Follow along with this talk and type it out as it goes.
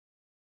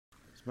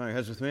Let's bow your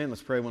heads with me and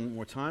let's pray one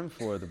more time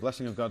for the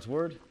blessing of God's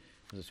Word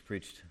as it's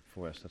preached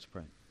for us. Let's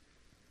pray.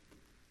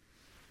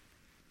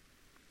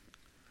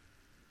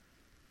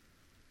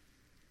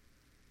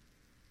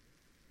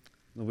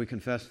 Lord, we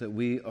confess that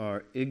we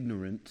are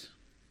ignorant,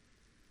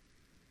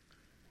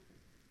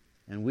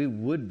 and we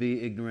would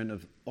be ignorant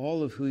of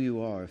all of who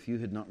you are if you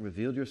had not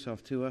revealed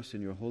yourself to us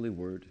in your holy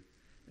word,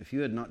 if you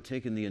had not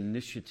taken the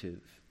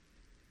initiative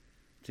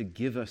to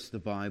give us the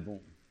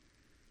Bible.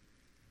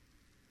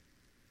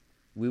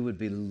 We would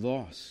be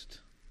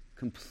lost,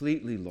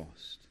 completely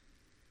lost.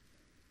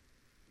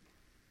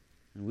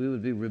 And we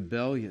would be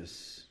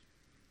rebellious.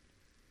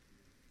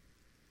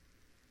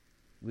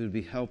 We would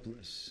be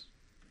helpless.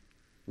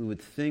 We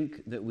would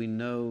think that we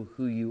know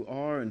who you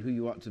are and who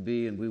you ought to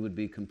be, and we would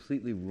be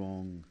completely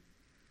wrong.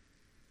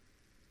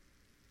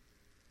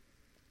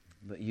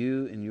 But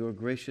you, in your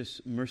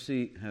gracious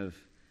mercy, have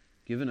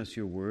given us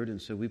your word,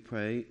 and so we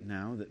pray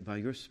now that by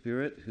your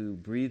Spirit, who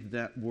breathed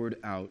that word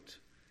out,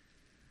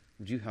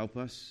 would you help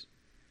us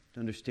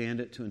to understand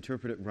it, to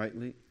interpret it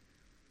rightly?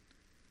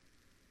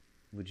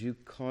 Would you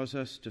cause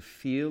us to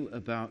feel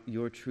about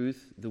your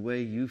truth the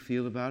way you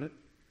feel about it?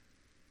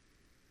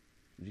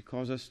 Would you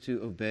cause us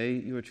to obey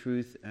your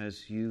truth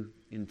as you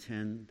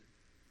intend?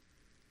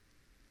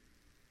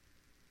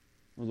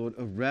 Oh Lord,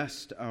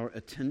 arrest our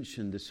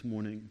attention this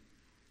morning.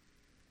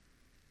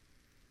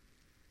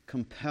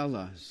 Compel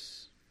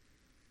us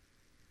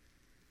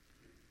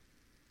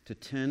to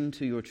tend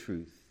to your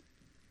truth.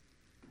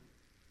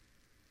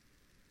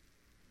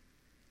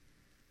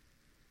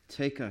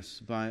 Take us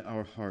by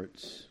our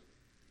hearts.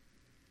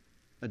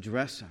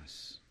 Address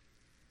us.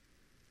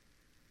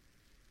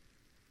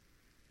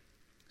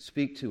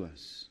 Speak to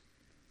us.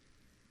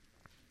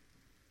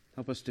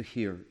 Help us to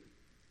hear.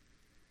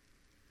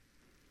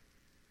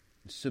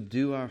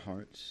 Subdue our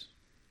hearts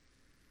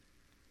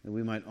that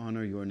we might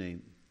honor your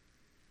name.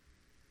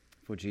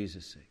 For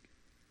Jesus' sake.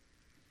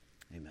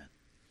 Amen.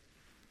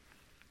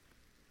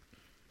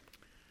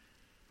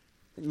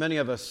 Many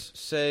of us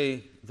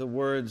say the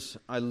words,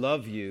 "I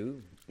love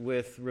you,"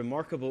 with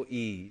remarkable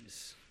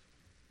ease.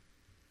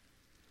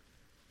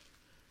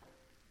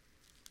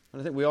 And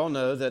I think we all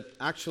know that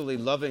actually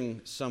loving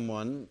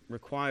someone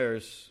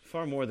requires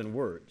far more than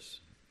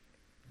words.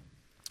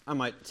 I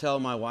might tell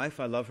my wife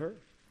I love her,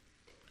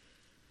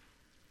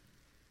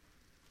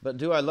 but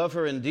do I love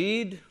her in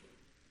deed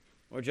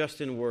or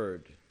just in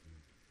word?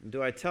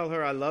 Do I tell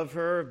her I love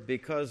her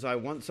because I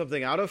want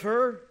something out of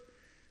her,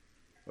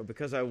 or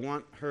because I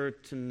want her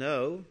to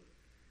know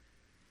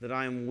that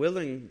I am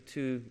willing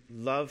to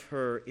love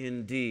her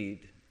in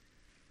deed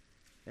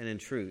and in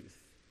truth?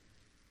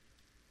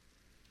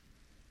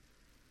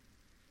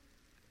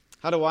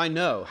 How do I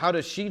know? How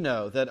does she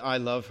know that I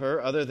love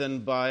her other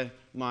than by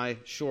my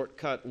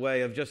shortcut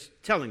way of just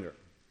telling her?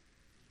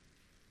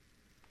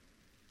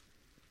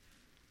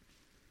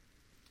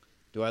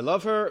 Do I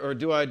love her, or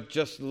do I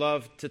just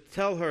love to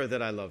tell her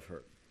that I love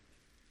her?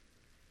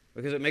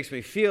 Because it makes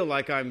me feel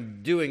like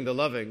I'm doing the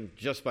loving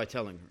just by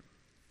telling her.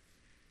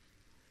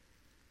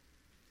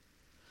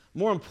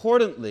 More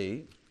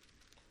importantly,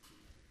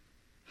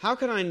 how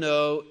can I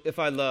know if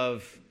I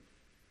love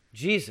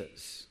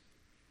Jesus?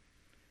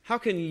 How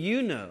can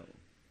you know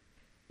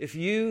if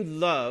you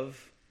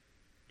love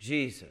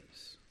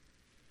Jesus?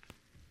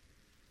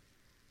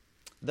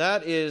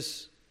 That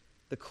is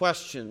the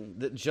question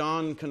that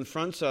John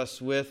confronts us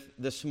with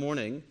this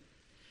morning.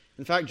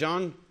 In fact,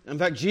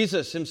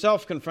 Jesus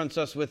himself confronts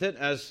us with it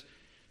as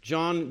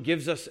John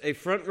gives us a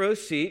front row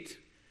seat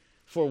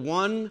for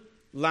one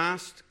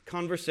last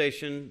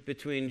conversation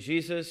between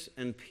Jesus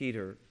and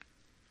Peter.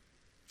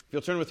 If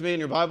you'll turn with me in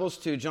your Bibles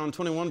to John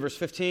 21, verse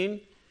 15.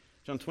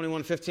 John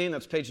 21:15,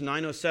 that's page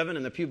 907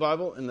 in the Pew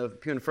Bible, in the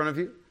pew in front of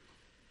you.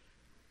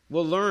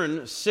 We'll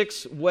learn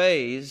 6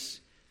 ways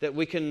that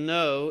we can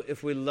know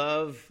if we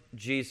love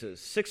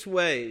Jesus. 6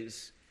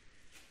 ways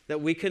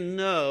that we can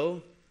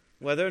know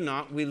whether or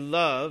not we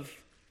love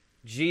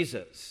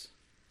Jesus.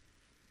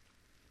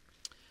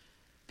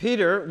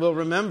 Peter will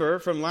remember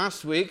from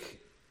last week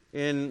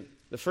in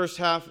the first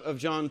half of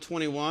John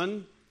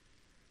 21,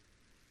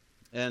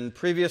 and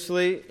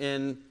previously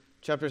in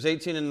chapters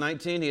 18 and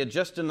 19, he had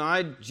just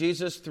denied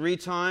Jesus 3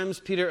 times.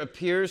 Peter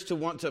appears to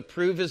want to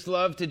prove his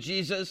love to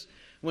Jesus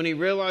when he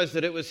realized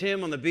that it was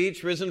him on the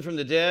beach, risen from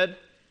the dead.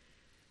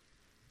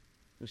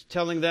 He was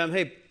telling them,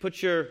 hey,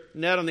 put your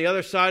net on the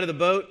other side of the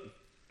boat.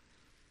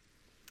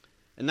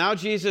 And now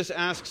Jesus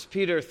asks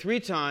Peter 3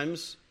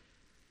 times,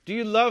 do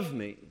you love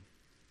me?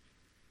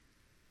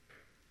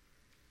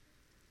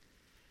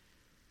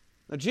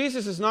 Now,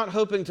 Jesus is not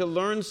hoping to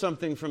learn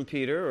something from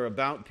Peter or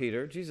about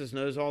Peter. Jesus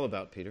knows all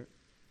about Peter.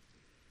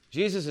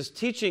 Jesus is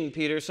teaching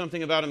Peter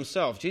something about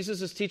himself.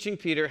 Jesus is teaching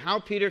Peter how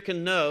Peter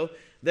can know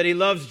that he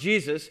loves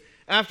Jesus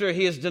after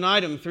he has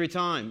denied him 3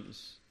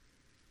 times.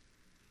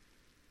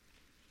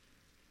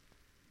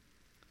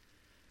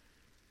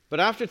 But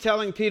after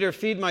telling Peter,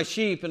 feed my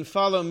sheep and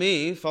follow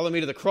me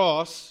to the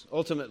cross,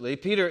 ultimately,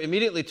 Peter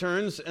immediately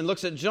turns and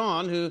looks at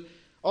John, who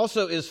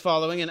also is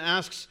following, and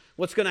asks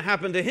what's going to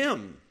happen to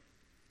him.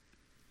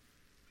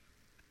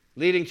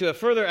 leading to a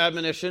further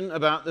admonition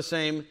about the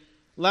same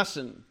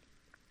lesson.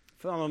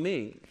 Follow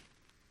me.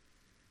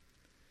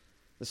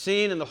 The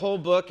scene in the whole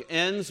book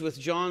ends with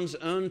John's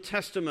own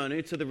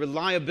testimony to the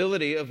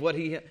reliability of what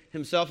he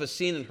himself has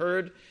seen and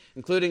heard,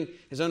 including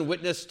his own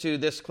witness to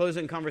this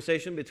closing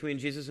conversation between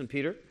Jesus and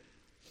Peter.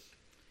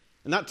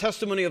 And that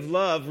testimony of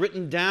love,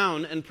 written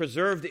down and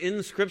preserved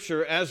in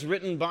Scripture as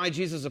written by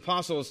Jesus'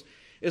 apostles,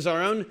 is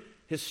our own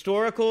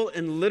historical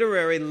and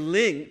literary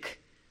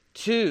link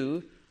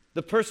to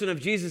the person of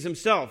Jesus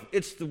himself.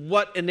 It's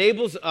what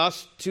enables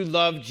us to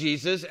love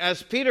Jesus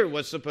as Peter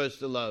was supposed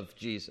to love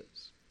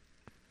Jesus.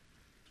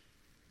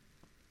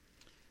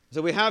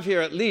 So we have here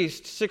at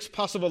least 6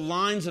 possible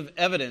lines of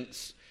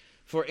evidence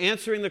for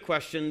answering the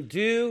question,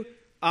 do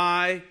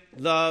I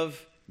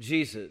love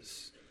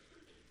Jesus?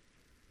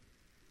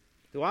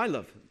 Do I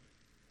love him?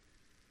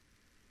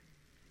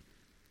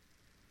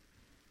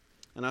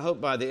 And I hope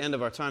by the end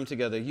of our time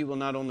together, you will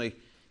not only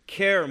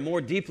care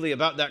more deeply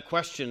about that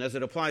question as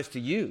it applies to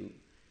you,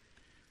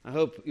 I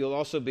hope you'll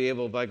also be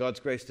able, by God's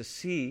grace, to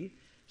see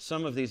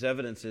some of these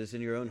evidences in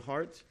your own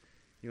heart,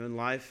 your own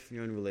life,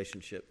 your own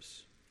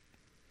relationships.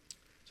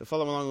 So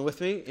follow along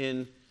with me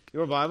in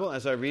your Bible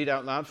as I read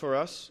out loud for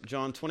us,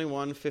 John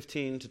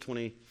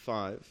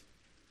 21:15-25.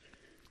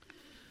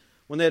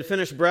 When they had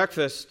finished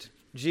breakfast,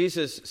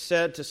 Jesus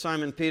said to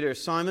Simon Peter,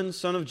 "Simon,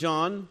 son of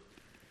John,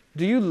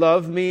 do you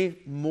love me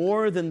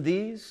more than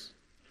these?"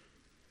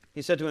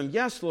 He said to him,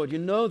 "Yes, Lord, you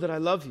know that I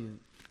love you."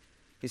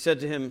 He said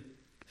to him,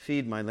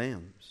 "Feed my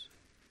lambs."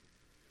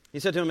 He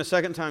said to him a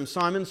second time,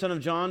 "Simon, son of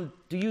John,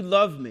 do you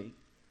love me?"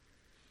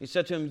 He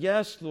said to him,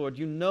 "Yes, Lord,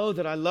 you know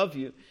that I love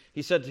you."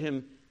 He said to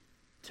him,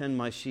 "Tend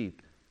my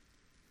sheep."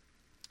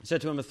 He said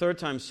to him a third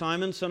time,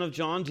 "Simon, son of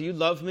John, do you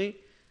love me?"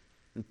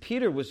 And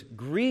Peter was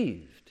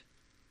grieved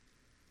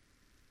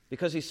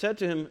because he said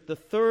to him the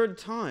third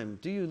time,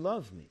 "Do you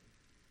love me?"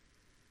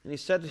 And he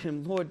said to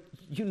him, "Lord,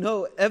 you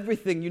know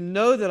everything. You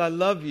know that I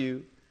love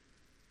you."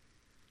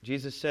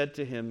 Jesus said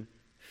to him,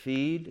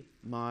 "Feed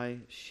my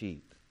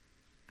sheep.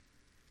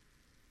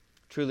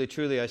 Truly,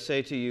 truly, I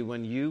say to you,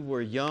 when you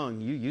were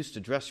young, you used to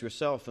dress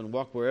yourself and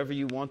walk wherever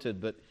you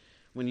wanted, but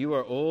when you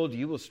are old,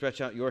 you will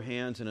stretch out your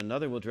hands, and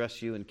another will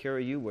dress you and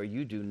carry you where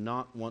you do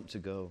not want to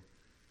go."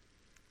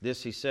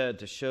 This he said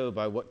to show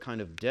by what kind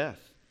of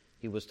death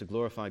he was to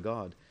glorify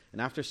God. And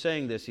after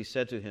saying this, he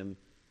said to him,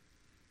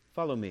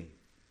 "Follow me."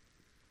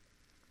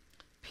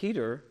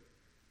 Peter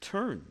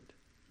turned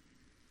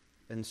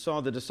and saw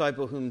the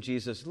disciple whom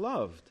Jesus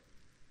loved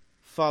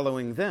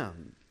following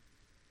them,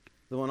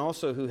 the one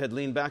also who had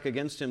leaned back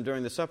against him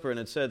during the supper and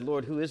had said,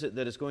 "Lord, who is it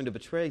that is going to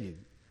betray you?"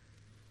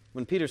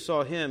 When Peter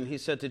saw him, he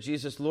said to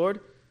Jesus, "Lord,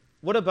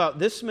 what about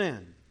this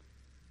man?"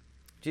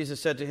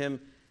 Jesus said to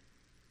him,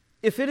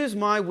 "If it is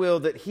my will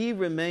that he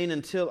remain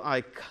until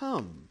I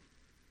come,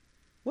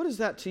 what is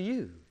that to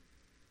you?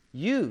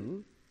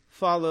 You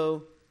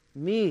follow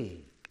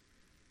me."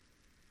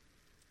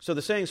 So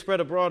the saying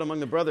spread abroad among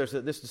the brothers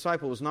that this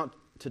disciple was not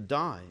to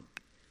die.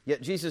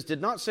 Yet Jesus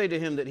did not say to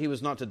him that he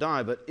was not to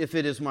die, but "If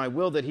it is my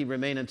will that he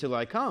remain until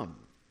I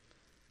come,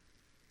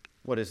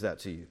 what is that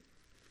to you?"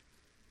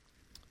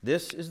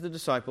 This is the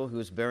disciple who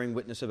is bearing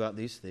witness about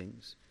these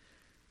things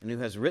and who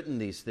has written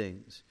these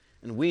things,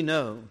 and we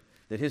know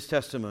that his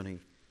testimony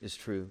is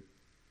true.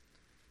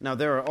 Now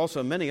there are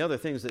also many other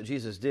things that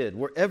Jesus did.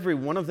 Were every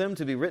one of them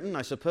to be written,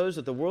 I suppose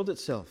that the world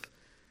itself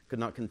could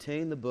not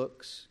contain the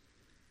books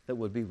that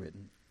would be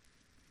written.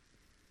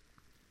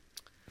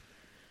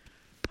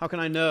 How can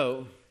I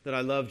know that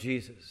I love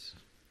Jesus?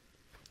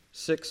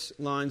 6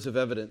 lines of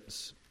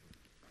evidence.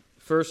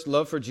 First,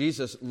 love for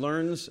Jesus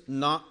learns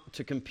not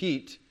to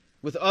compete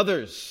with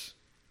others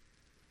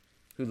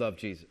who love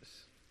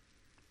Jesus.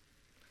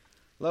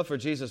 Love for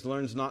Jesus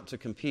learns not to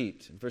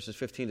compete. In verses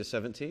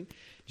 15-17.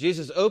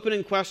 Jesus'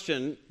 opening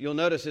question, you'll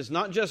notice, is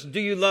not just, "Do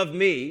you love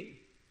me?"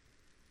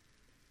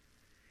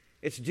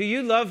 It's, "Do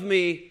you love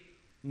me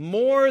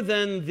more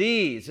than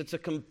these?" It's a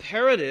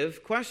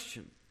comparative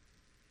question.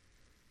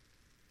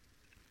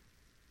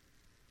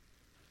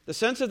 The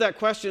sense of that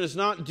question is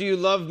not, "Do you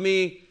love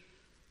me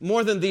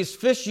more than these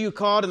fish you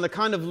caught and the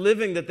kind of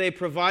living that they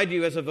provide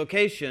you as a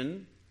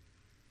vocation?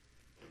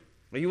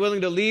 Are you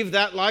willing to leave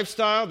that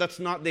lifestyle?" That's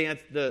not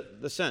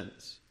the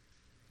sense.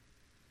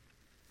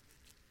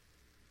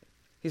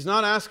 He's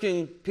not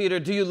asking Peter,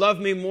 "Do you love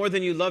me more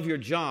than you love your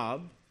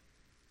job?"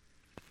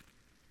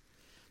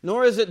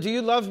 Nor is it, "Do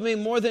you love me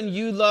more than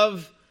you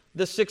love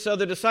the 6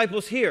 other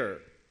disciples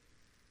here?"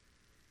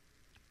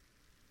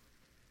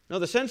 No,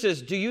 the sense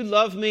is, "Do you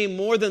love me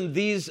more than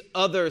these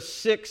other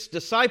 6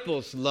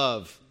 disciples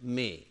love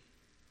me?"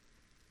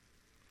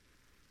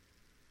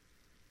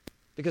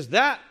 Because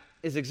that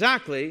is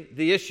exactly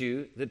the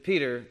issue that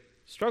Peter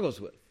struggles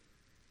with.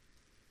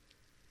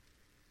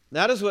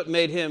 That is what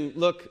made him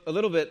look a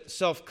little bit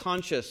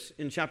self-conscious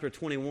in chapter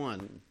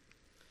 21.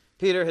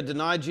 Peter had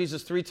denied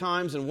Jesus 3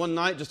 times in one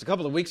night just a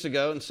couple of weeks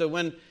ago, and so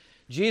when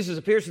Jesus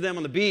appears to them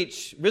on the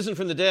beach, risen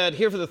from the dead,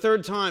 here for the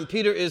 3rd time,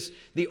 Peter is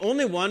the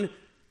only one,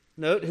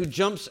 note, who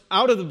jumps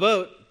out of the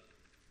boat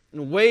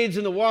and wades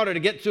in the water to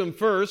get to him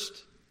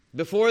first.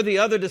 before the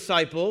other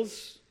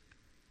disciples.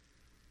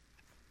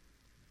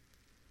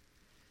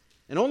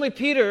 And only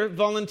Peter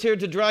volunteered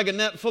to drag a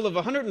net full of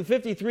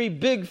 153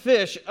 big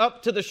fish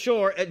up to the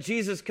shore at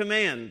Jesus'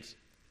 command.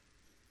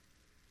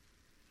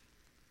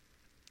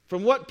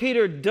 From what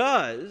Peter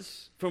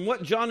does, from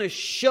what John is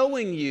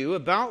showing you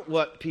about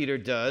what Peter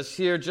does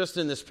here just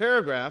in this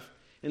paragraph,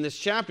 in this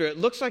chapter, it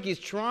looks like he's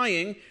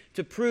trying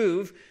to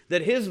prove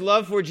that his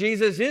love for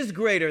Jesus is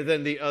greater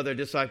than the other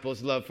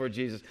disciples' love for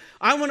Jesus.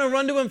 I want to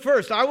run to him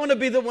first. I want to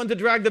be the one to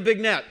drag the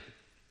big net.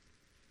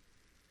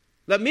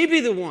 Let me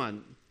be the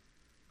one.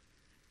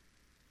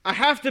 I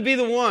have to be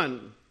the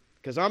one,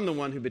 because I'm the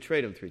one who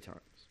betrayed him 3 times.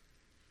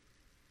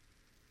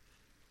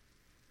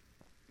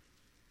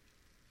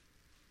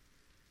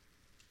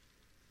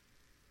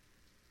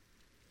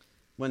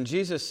 When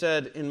Jesus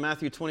said in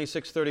Matthew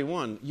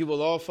 26:31, "You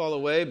will all fall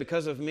away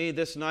because of me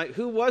this night,"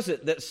 who was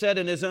it that said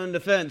in his own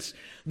defense,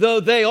 "Though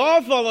they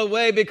all fall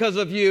away because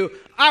of you,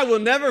 I will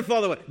never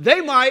fall away"?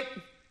 They might,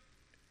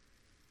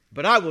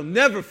 but I will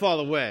never fall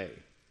away.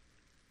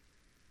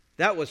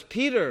 That was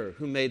Peter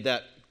who made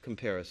that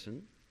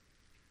comparison.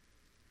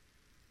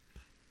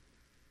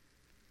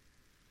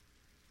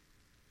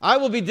 I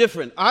will be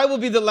different. I will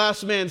be the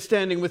last man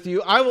standing with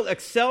you. I will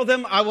excel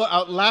them. I will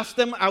outlast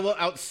them. I will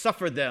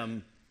outsuffer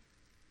them,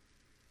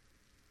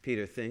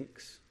 Peter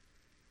thinks.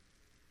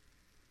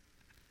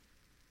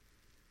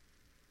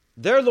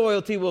 Their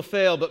loyalty will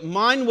fail, but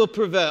mine will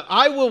prevail.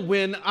 I will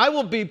win. I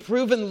will be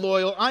proven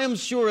loyal. I am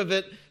sure of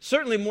it.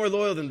 Certainly more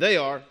loyal than they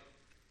are.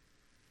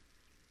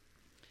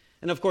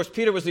 And of course,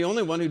 Peter was the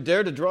only one who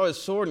dared to draw his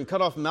sword and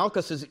cut off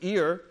Malchus's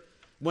ear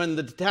when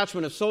the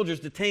detachment of soldiers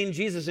detained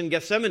Jesus in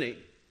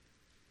Gethsemane.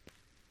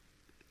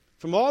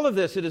 From all of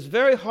this, it is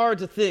very hard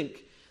to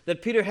think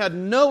that Peter had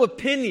no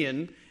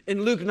opinion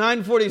in Luke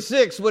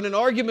 9:46 when an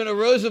argument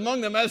arose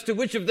among them as to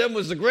which of them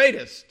was the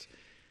greatest.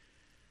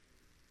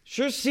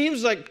 Sure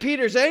seems like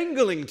Peter's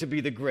angling to be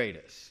the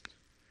greatest.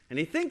 And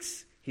he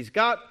thinks he's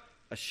got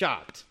a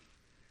shot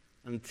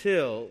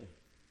until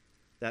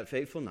that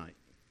fateful night.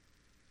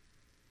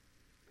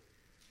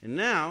 And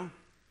now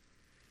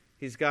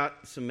he's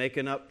got some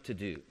making up to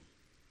do.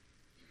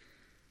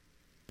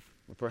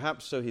 Or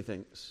perhaps so he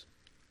thinks.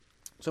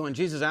 So when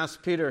Jesus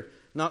asked Peter,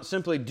 not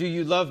simply, "Do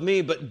you love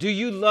me?" but "Do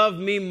you love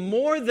me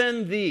more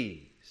than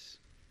these?"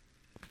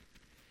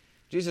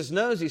 Jesus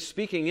knows he's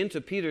speaking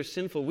into Peter's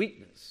sinful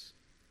weakness.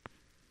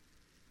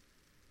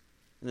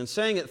 And in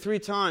saying it 3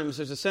 times,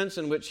 there's a sense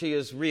in which he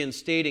is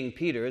reinstating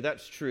Peter.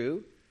 That's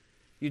true.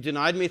 You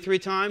denied me 3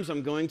 times.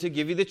 I'm going to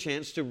give you the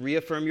chance to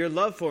reaffirm your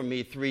love for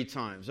me 3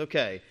 times.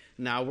 Okay,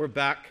 now we're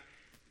back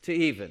to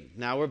even.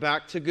 Now we're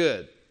back to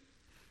good.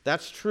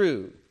 That's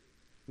true.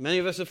 Many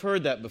of us have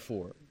heard that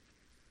before.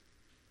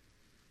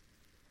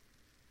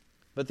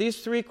 But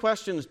these 3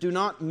 questions do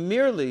not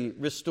merely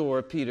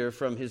restore Peter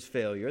from his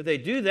failure. They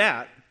do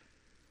that,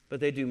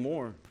 but they do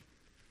more.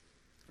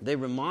 They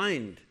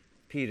remind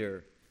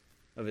Peter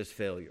of his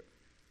failure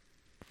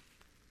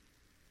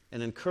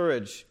and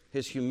encourage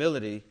his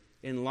humility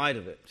in light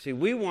of it. See,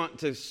 we want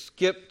to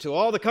skip to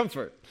all the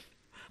comfort.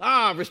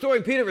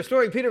 Restoring Peter,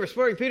 restoring Peter,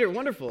 restoring Peter,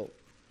 wonderful.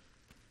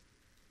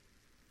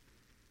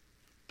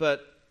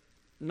 But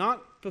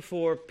not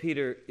before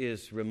Peter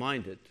is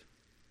reminded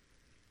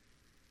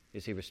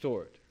is he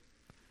restored.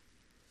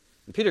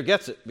 And Peter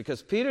gets it,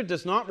 because Peter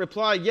does not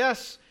reply,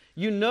 "Yes,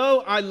 you know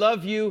I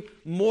love you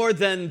more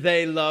than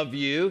they love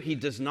you." He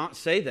does not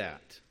say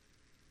that.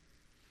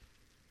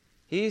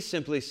 He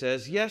simply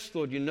says, "Yes,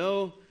 Lord, you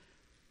know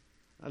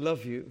I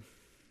love you."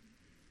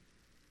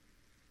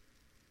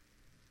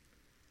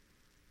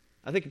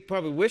 I think he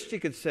probably wished he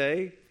could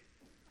say,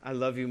 "I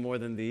love you more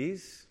than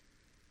these,"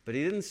 but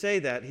he didn't say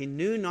that. He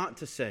knew not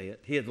to say it.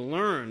 He had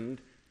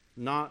learned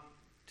not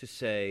to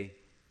say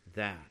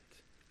that.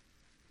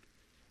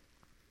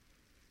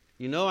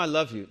 You know I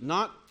love you.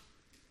 Not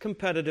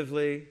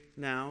competitively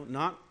now,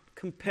 not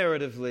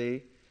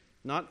comparatively,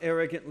 not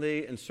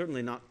arrogantly, and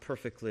certainly not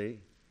perfectly.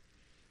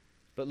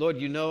 But Lord,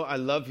 you know I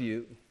love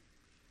you,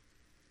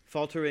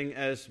 faltering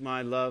as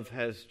my love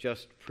has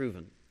just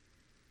proven.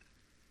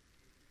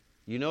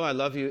 You know I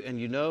love you, and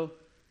you know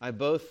I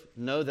both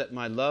know that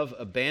my love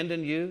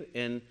abandoned you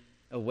in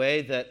a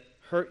way that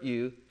hurt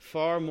you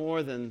far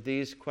more than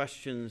these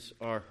questions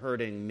are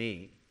hurting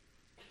me.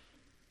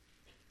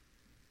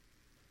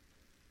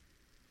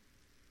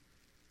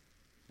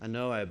 I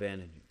know I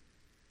abandoned you.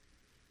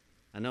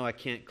 I know I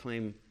can't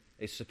claim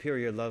a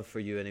superior love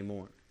for you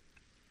anymore.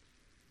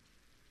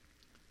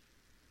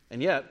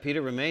 And yet,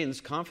 Peter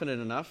remains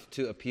confident enough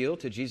to appeal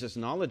to Jesus'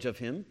 knowledge of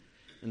him,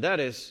 and that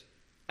is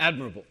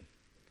admirable.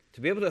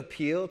 To be able to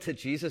appeal to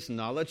Jesus'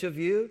 knowledge of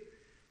you,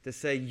 to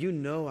say, "You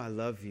know I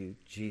love you,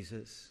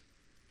 Jesus."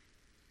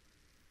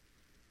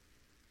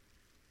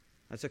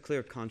 That's a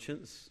clear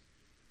conscience.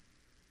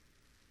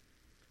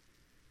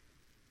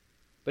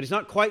 But he's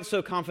not quite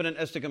so confident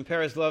as to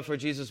compare his love for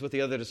Jesus with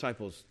the other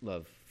disciples'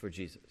 love for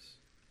Jesus.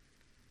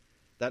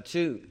 That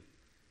too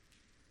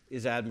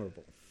is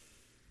admirable.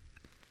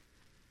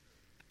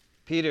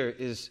 Peter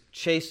is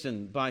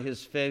chastened by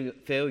his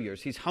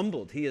failures. He's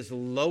humbled. He is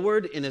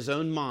lowered in his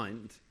own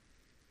mind.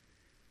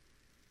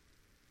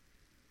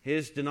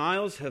 His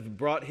denials have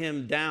brought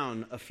him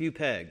down a few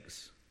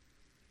pegs.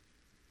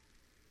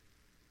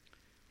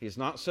 He is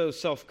not so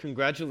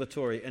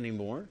self-congratulatory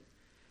anymore.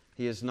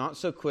 He is not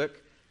so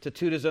quick to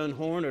toot his own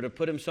horn or to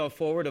put himself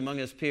forward among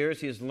his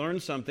peers. He has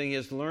learned something. He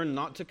has learned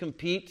not to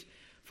compete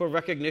for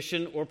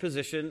recognition or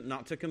position,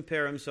 not to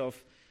compare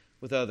himself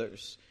with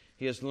others.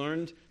 He has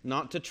learned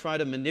not to try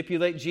to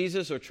manipulate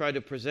Jesus or try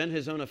to present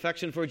his own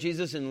affection for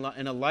Jesus in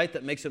a light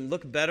that makes him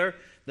look better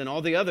than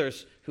all the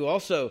others who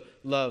also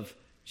love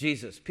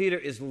Jesus. Peter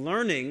is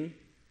learning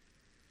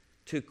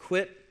to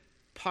quit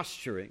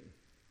posturing.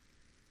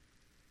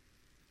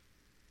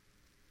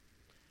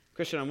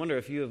 Christian, I wonder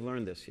if you have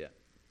learned this yet.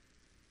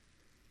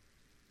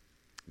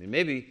 I mean,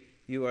 maybe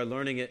you are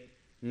learning it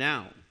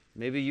now.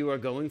 Maybe you are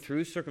going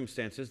through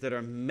circumstances that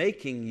are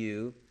making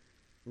you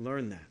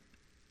learn that,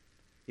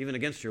 even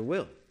against your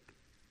will.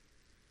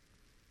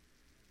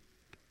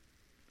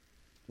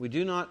 We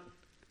do not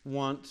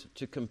want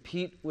to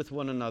compete with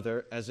one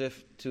another as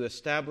if to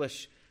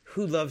establish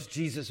who loves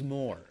Jesus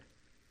more.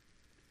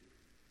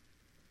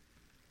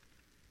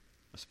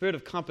 A spirit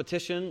of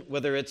competition,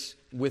 whether it's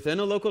within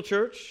a local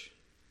church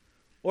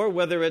or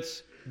whether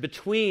it's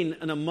between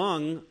and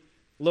among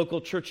local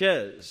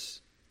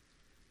churches,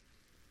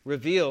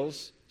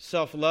 reveals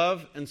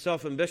self-love and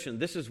self-ambition.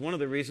 This is one of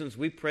the reasons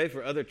we pray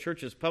for other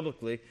churches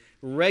publicly,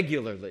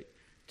 regularly,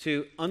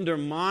 to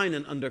undermine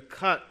and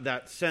undercut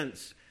that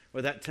sense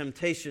or that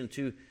temptation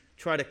to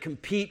try to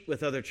compete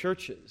with other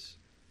churches.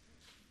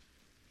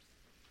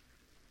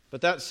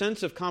 But that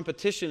sense of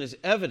competition is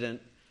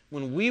evident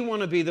when we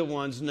want to be the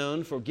ones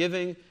known for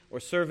giving or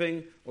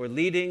serving or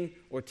leading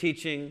or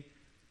teaching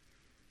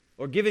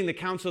or giving the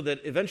counsel that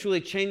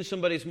eventually changed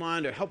somebody's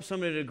mind or helped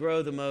somebody to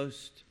grow the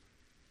most.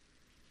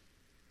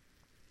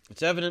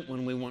 It's evident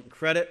when we want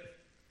credit.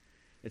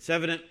 It's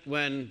evident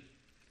when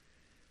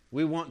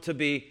we want to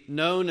be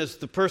known as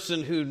the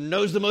person who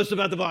knows the most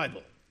about the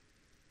Bible.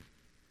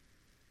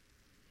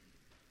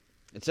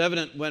 It's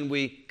evident when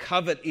we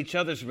covet each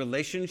other's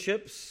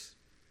relationships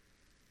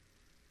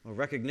or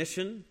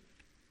recognition.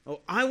 Oh,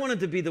 I wanted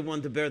to be the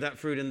one to bear that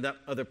fruit in that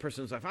other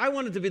person's life. I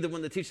wanted to be the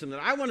one to teach them that.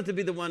 I wanted to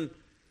be the one...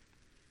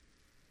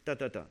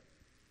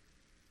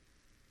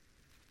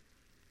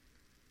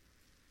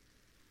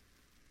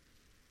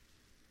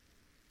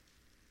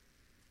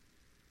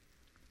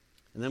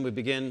 And then we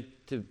begin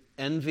to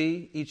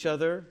envy each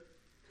other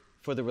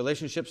for the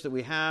relationships that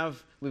we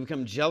have. We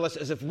become jealous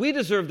as if we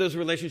deserve those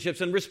relationships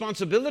and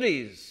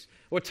responsibilities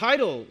or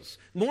titles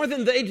more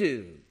than they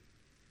do.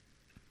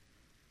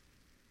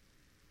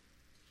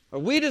 Or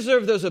we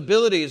deserve those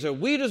abilities, or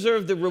we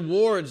deserve the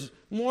rewards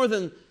more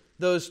than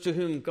those to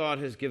whom God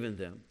has given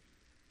them.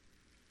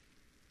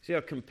 See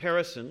how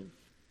comparison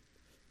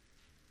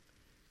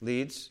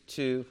leads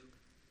to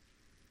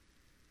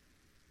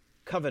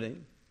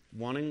coveting,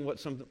 wanting what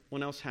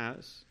someone else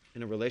has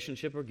in a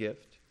relationship or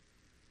gift.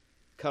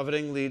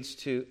 Coveting leads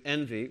to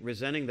envy,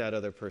 resenting that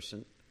other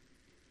person.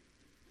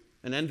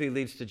 And envy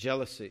leads to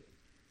jealousy,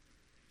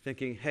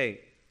 thinking,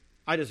 hey,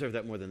 I deserve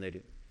that more than they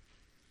do.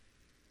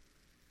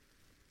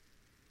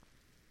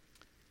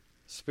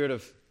 Spirit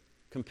of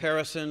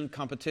comparison,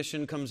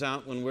 competition comes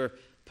out when we're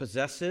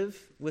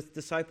possessive with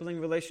discipling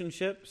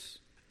relationships.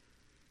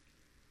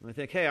 And I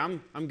think, hey,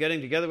 I'm getting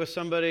together with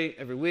somebody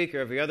every week or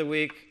every other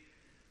week,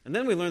 and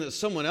then we learn that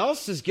someone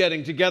else is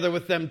getting together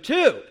with them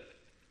too.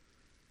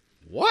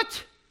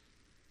 What?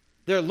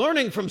 They're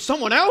learning from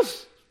someone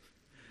else?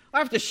 I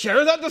have to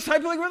share that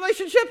discipling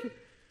relationship?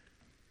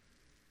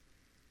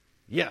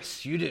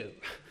 Yes, you do.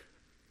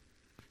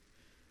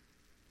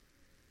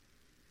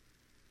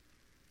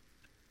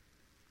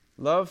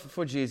 Love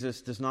for Jesus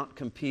does not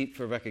compete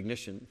for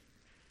recognition.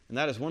 And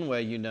that is one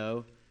way you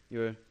know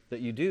that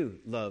you do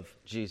love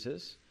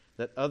Jesus,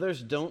 that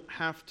others don't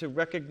have to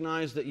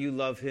recognize that you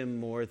love him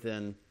more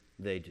than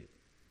they do.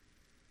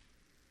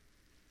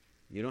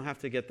 You don't have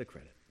to get the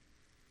credit.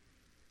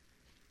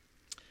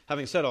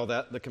 Having said all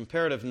that, the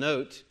comparative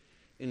note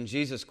in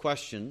Jesus'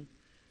 question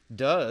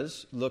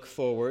does look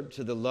forward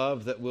to the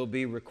love that will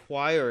be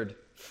required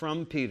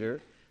from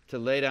Peter to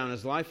lay down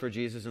his life for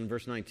Jesus in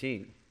verse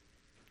 19.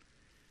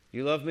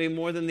 You love me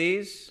more than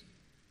these?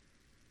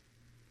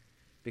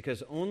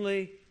 Because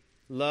only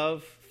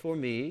love for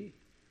me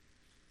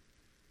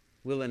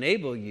will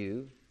enable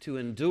you to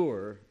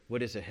endure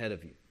what is ahead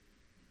of you.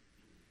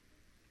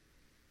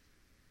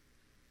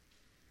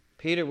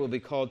 Peter will be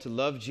called to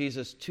love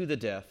Jesus to the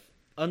death,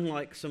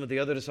 unlike some of the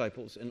other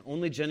disciples, and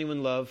only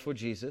genuine love for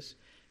Jesus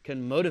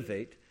can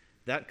motivate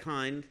that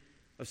kind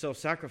of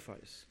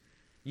self-sacrifice.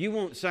 You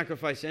won't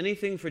sacrifice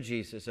anything for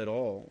Jesus at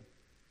all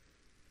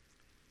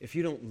if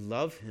you don't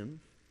love him,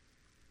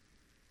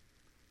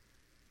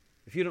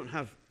 if you don't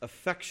have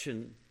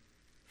affection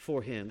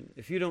for him,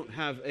 if you don't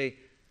have an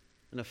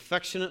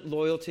affectionate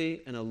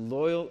loyalty and a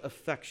loyal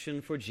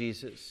affection for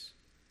Jesus,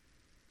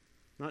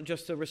 not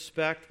just a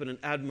respect, but an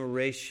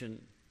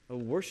admiration, a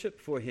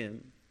worship for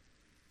him,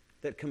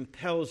 that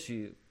compels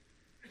you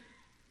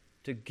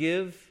to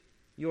give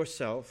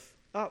yourself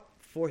up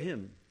for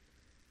Him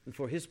and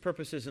for His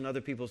purposes in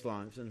other people's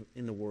lives and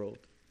in the world.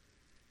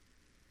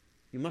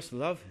 You must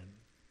love Him.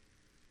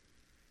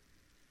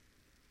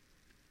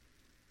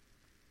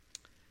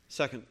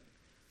 Second,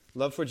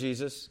 love for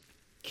Jesus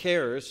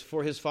cares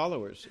for His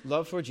followers.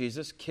 Love for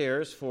Jesus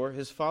cares for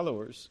His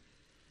followers.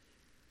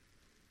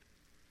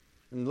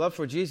 And love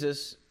for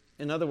Jesus,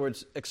 in other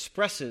words,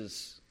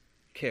 expresses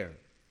care.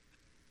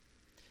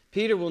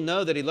 Peter will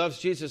know that he loves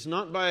Jesus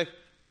not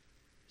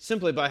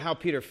simply by how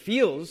Peter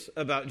feels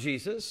about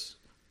Jesus,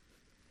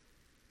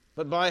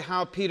 but by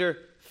how Peter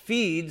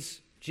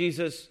feeds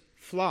Jesus'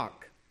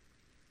 flock.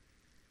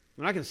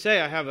 And I can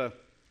say I have a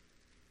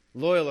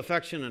loyal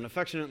affection and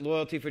affectionate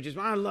loyalty for Jesus.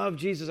 I love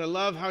Jesus. I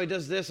love how He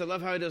does this. I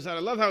love how He does that. I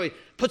love how He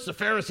puts the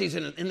Pharisees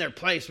in their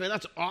place. Man,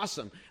 that's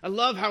awesome. I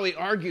love how He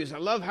argues. I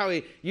love how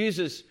He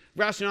uses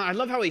rationale. I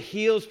love how He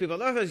heals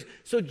people. I love how He's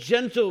so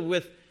gentle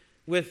with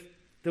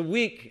the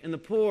weak and the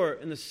poor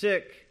and the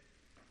sick.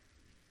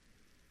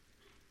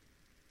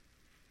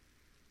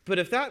 But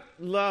if that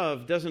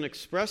love doesn't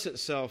express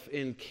itself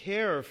in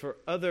care for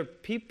other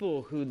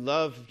people who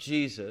love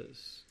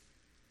Jesus,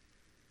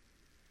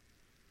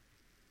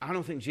 I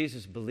don't think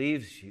Jesus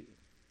believes you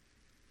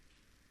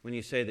when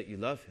you say that you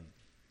love Him.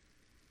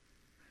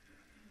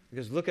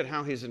 Because look at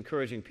how He's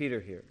encouraging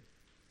Peter here.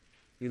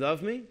 You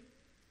love me?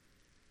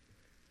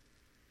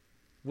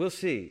 We'll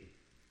see.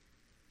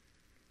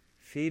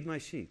 Feed my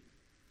sheep.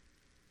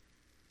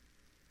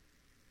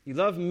 You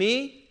love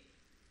me?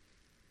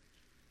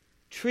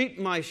 Treat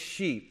my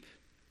sheep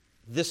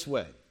this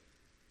way.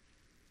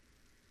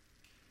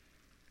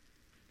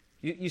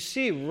 You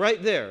see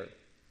right there,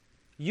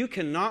 you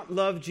cannot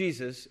love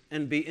Jesus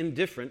and be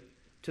indifferent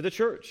to the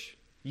church.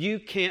 You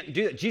can't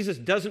do that. Jesus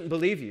doesn't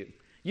believe you.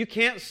 You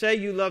can't say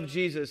you love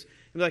Jesus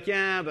and be like,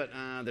 yeah, but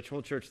the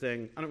whole church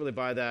thing, I don't really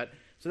buy that.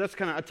 So that's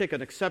kind of, I take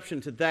an exception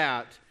to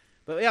that.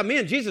 But yeah, me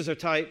and Jesus are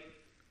tight.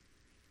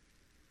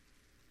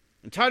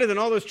 And tighter than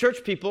all those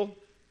church people.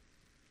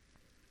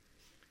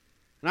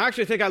 And I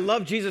actually think I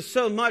love Jesus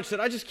so much that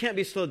I just can't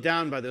be slowed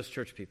down by those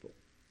church people.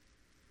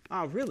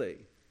 Oh, really?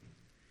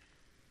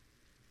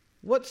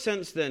 What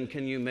sense then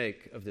can you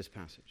make of this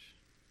passage?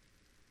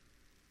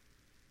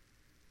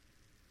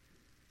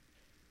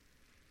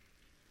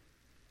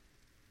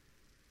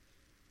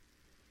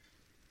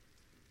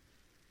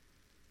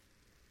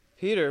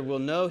 Peter will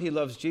know he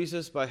loves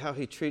Jesus by how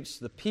he treats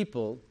the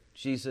people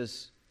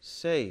Jesus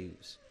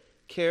saves.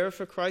 Care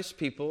for Christ's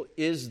people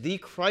is the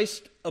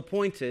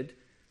Christ-appointed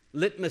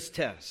litmus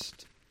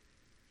test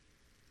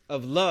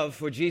of love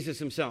for Jesus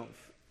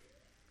Himself.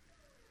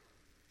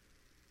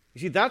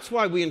 You see, that's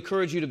why we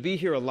encourage you to be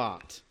here a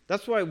lot.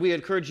 That's why we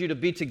encourage you to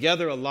be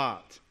together a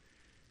lot.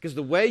 Because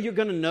the way you're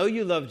going to know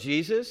you love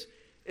Jesus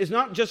is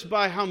not just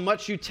by how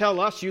much you tell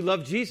us you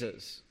love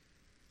Jesus.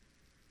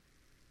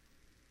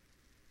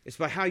 It's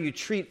by how you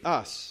treat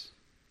us,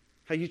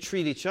 how you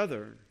treat each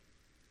other.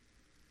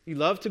 You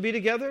love to be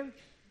together?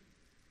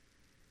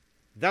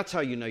 That's how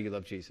you know you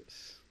love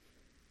Jesus.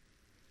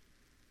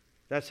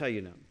 That's how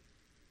you know.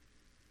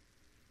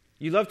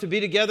 You love to be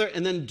together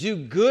and then do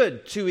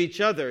good to each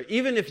other,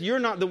 even if you're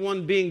not the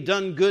one being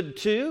done good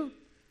to.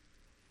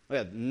 Oh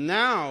yeah,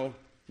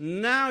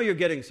 now you're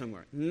getting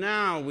somewhere.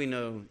 Now we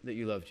know that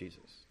you love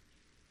Jesus.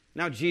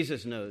 Now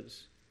Jesus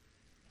knows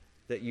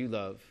that you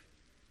love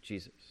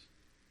Jesus.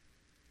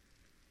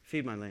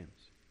 Feed my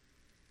lambs.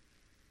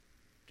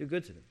 Do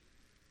good to them.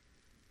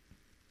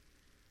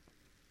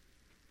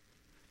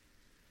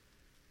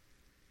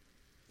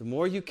 The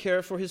more you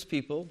care for His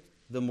people,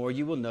 the more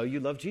you will know you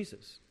love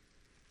Jesus.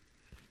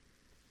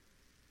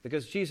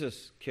 Because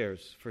Jesus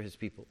cares for His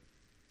people.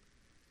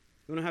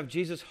 You want to have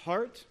Jesus'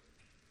 heart?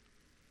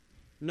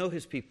 Know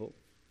His people.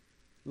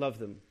 Love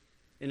them.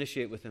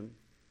 Initiate with them.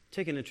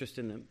 Take an interest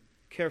in them.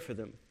 Care for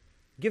them.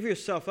 Give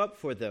yourself up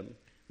for them.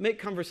 Make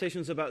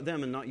conversations about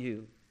them and not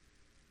you.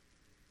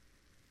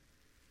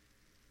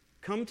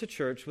 Come to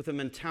church with a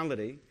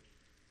mentality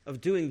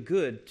of doing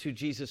good to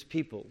Jesus'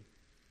 people.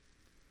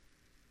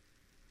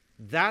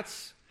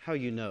 That's how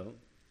you know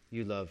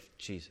you love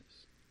Jesus.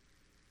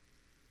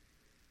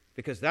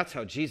 Because that's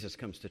how Jesus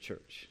comes to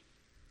church,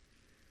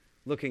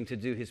 looking to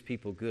do His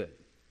people good.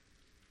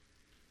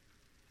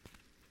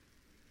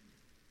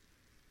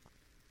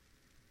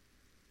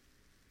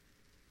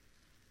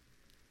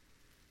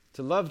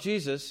 To love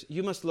Jesus,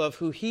 you must love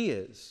who He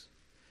is.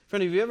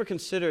 Friend, have you ever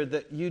considered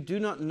that you do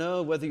not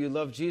know whether you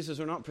love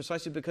Jesus or not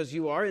precisely because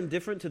you are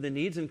indifferent to the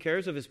needs and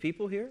cares of His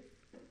people here?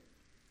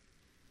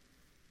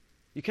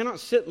 You cannot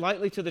sit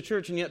lightly to the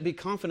church and yet be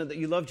confident that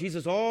you love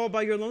Jesus all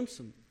by your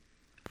lonesome.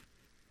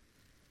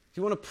 If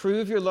you want to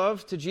prove your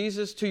love to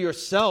Jesus, to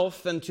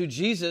yourself and to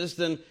Jesus,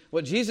 then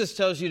what Jesus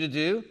tells you to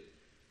do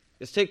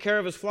is take care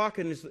of His flock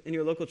in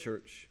your local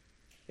church.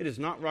 It is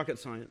not rocket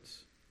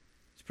science.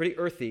 It's pretty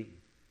earthy.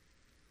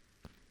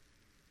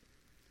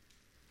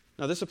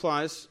 Now, this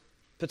applies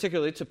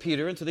particularly to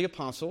Peter and to the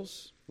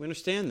apostles. We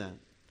understand that.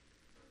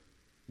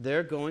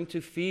 They're going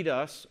to feed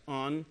us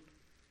on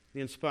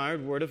the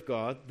inspired Word of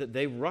God that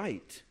they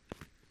write.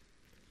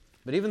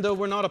 But even though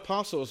we're not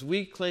apostles,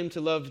 we claim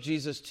to love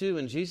Jesus too,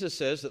 and Jesus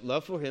says that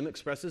love for Him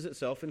expresses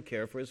itself in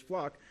care for His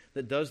flock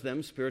that does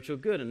them spiritual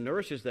good and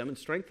nourishes them and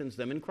strengthens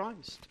them in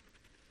Christ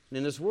and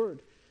in His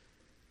Word.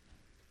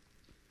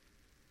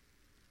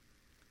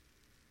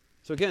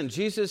 So again,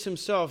 Jesus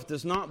Himself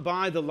does not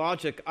buy the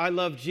logic, I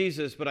love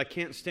Jesus, but I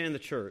can't stand the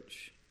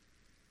church.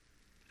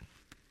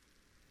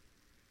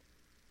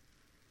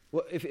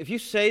 Well, if you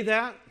say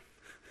that,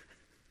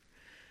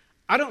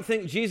 I don't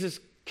think Jesus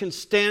can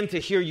stand to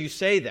hear you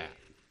say that.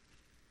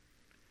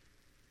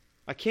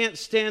 I can't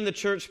stand the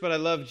church, but I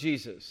love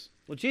Jesus.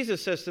 Well,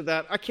 Jesus says to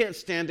that, I can't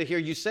stand to hear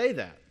you say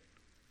that.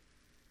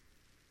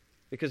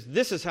 Because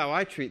this is how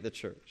I treat the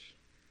church.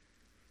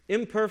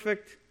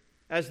 Imperfect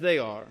as they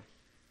are,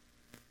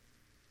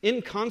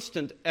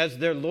 inconstant as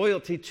their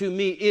loyalty to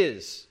me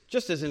is,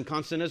 just as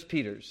inconstant as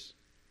Peter's.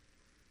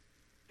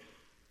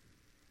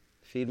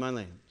 Feed my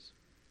lambs.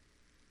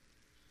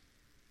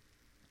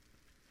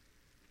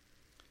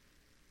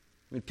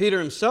 I mean, Peter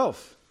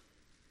himself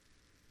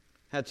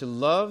had to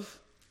love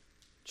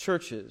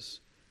churches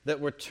that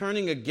were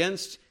turning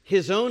against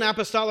his own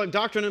apostolic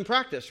doctrine and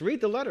practice. Read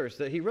the letters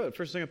that he wrote,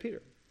 1 2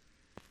 Peter.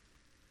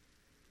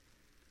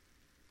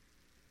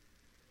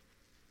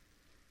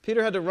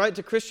 Peter had to write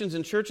to Christians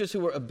in churches who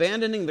were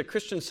abandoning the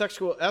Christian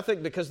sexual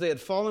ethic because they had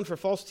fallen for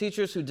false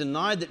teachers who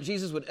denied that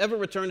Jesus would ever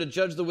return to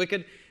judge the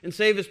wicked and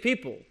save His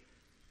people.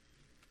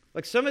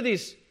 Like some of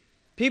these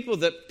people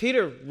that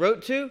Peter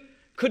wrote to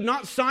could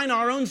not sign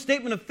our own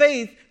statement of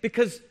faith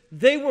because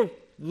they were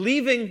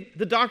leaving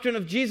the doctrine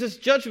of Jesus'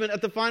 judgment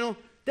at the final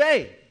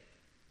day.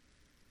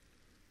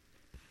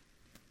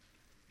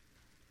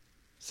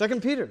 2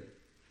 Peter.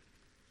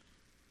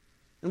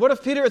 And what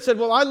if Peter had said,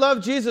 well, I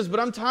love Jesus, but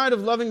I'm tired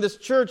of loving this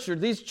church or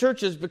these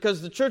churches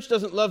because the church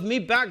doesn't love me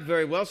back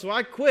very well, so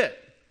I quit.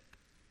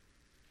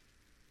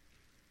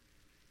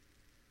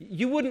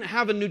 You wouldn't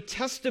have a New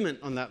Testament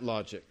on that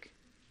logic.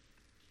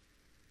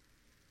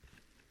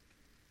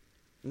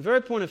 In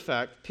very point of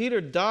fact, Peter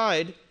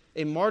died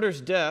a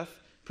martyr's death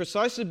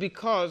precisely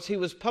because he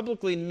was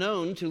publicly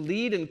known to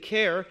lead and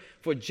care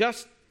for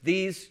just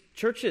these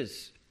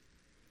churches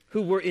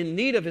who were in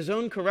need of his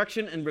own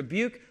correction and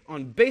rebuke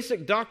on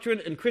basic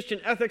doctrine and Christian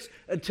ethics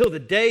until the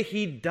day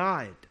he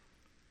died.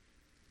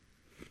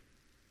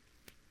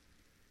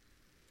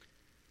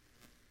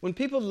 When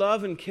people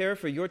love and care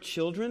for your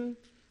children,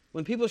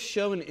 when people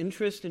show an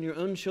interest in your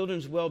own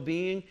children's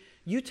well-being,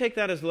 you take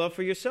that as love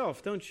for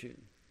yourself, don't you?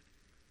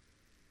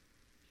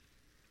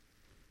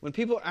 When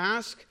people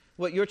ask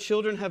what your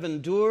children have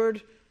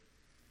endured,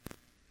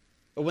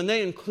 or when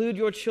they include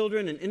your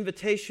children in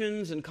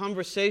invitations and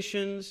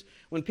conversations,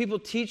 when people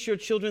teach your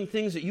children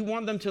things that you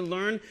want them to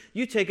learn,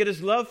 you take it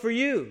as love for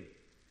you.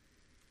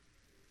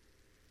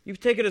 You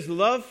take it as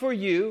love for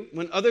you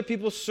when other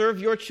people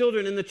serve your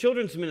children in the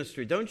children's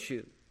ministry, don't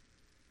you?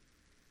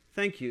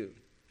 Thank you.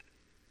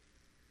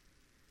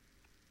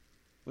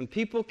 When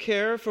people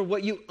care for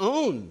what you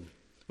own,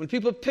 when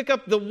people pick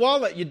up the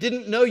wallet you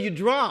didn't know you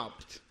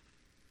dropped,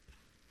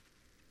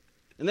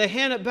 and they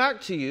hand it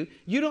back to you,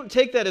 you don't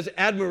take that as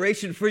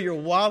admiration for your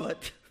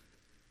wallet.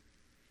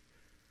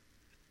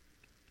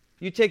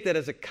 You take that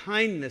as a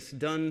kindness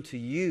done to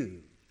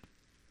you.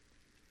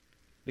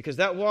 Because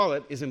that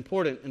wallet is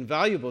important and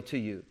valuable to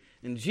you.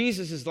 And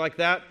Jesus is like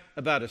that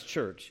about His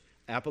church,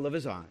 apple of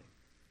His eye.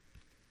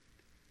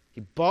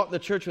 He bought the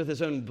church with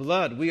His own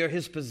blood. We are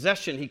His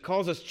possession. He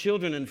calls us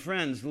children and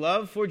friends.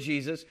 Love for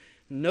Jesus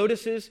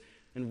notices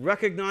and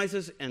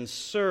recognizes and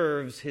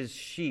serves His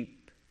sheep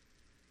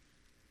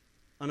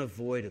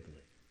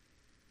unavoidably.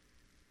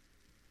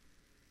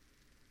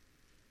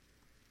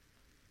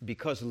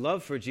 Because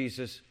love for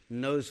Jesus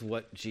knows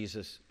what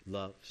Jesus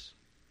loves.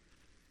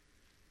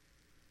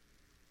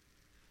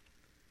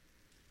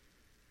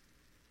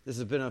 This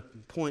has been a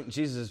point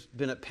Jesus has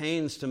been at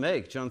pains to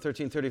make. John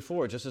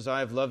 13:34, just as I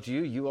have loved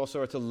you, you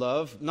also are to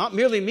love, not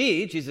merely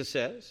me, Jesus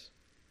says.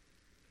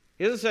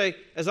 He doesn't say,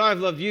 as I have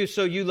loved you,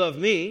 so you love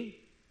me.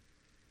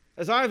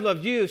 As I have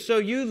loved you, so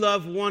you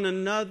love one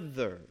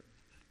another.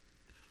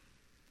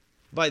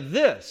 By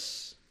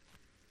this,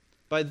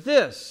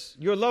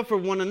 your love for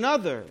one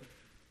another,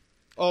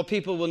 all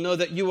people will know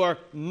that you are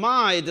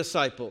my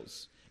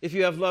disciples, if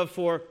you have love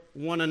for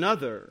one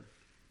another.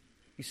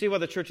 You see why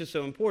the church is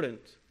so important.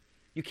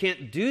 You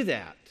can't do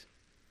that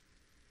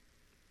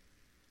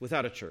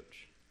without a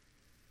church.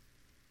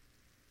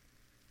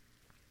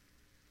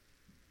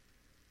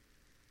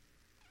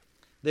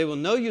 They will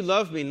know you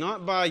love me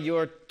not by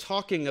your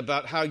talking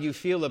about how you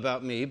feel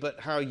about me,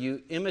 but how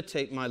you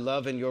imitate my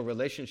love in your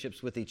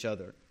relationships with each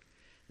other.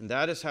 And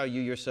that is how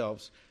you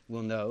yourselves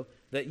will know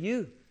that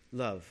you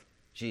love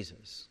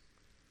Jesus.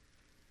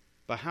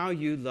 By how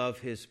you love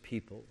His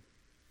people.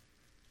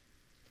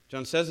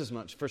 John says as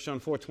much, 1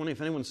 John 4:20,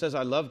 if anyone says,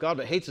 I love God,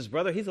 but hates his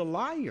brother, he's a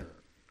liar.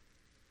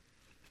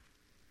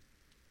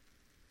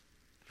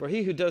 For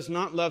he who does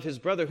not love his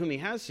brother whom he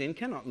has seen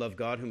cannot love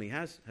God whom he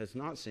has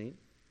not seen.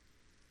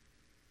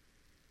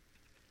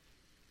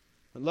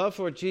 Love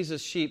for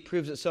Jesus' sheep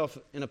proves itself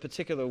in a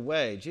particular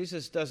way.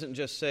 Jesus doesn't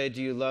just say,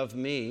 do you love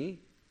me?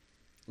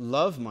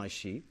 Love my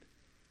sheep.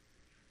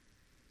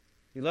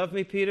 You love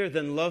me, Peter?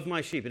 Then love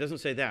my sheep. He doesn't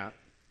say that.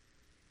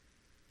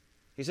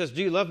 He says,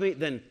 do you love me?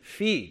 Then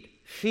feed.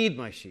 Feed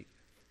my sheep.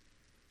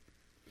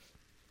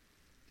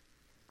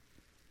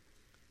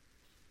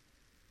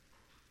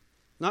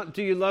 Not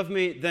do you love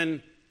me?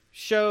 Then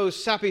show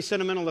sappy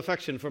sentimental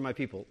affection for my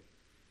people.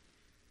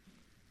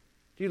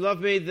 Do you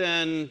love me?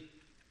 Then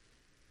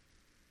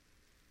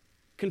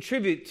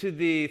contribute to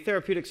the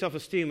therapeutic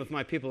self-esteem of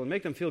my people and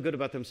make them feel good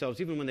about themselves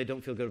even when they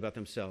don't feel good about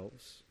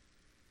themselves.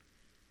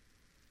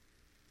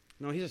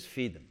 No, he says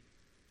feed them.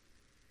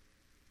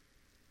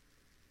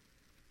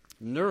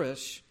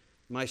 Nourish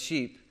my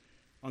sheep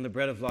on the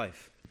bread of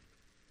life.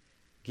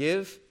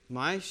 Give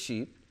my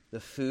sheep the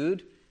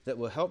food that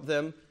will help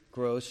them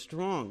grow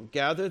strong.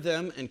 Gather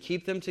them and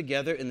keep them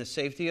together in the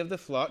safety of the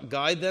flock.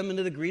 Guide them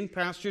into the green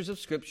pastures of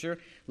Scripture.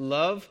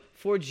 Love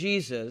for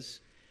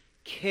Jesus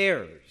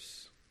cares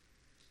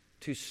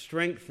to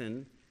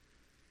strengthen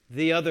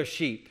the other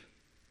sheep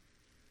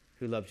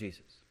who love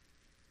Jesus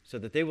so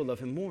that they will love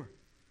him more.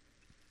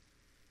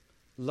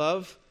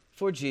 Love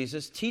for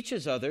Jesus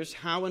teaches others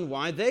how and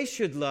why they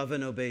should love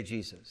and obey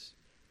Jesus.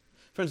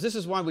 Friends, this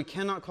is why we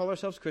cannot call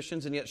ourselves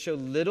Christians and yet show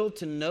little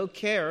to no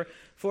care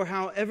for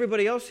how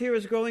everybody else here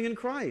is growing in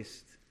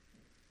Christ.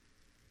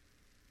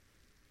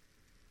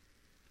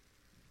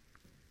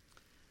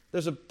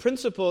 There's a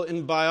principle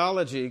in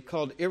biology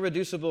called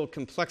irreducible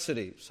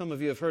complexity. Some of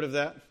you have heard of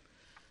that.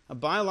 A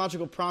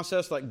biological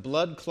process like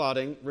blood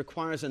clotting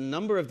requires a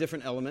number of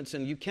different elements,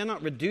 and you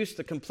cannot reduce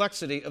the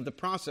complexity of the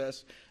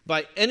process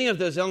by any of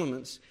those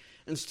elements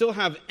and still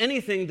have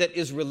anything that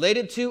is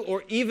related to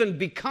or even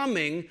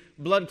becoming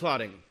blood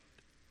clotting.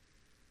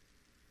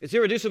 It's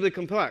irreducibly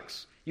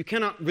complex. You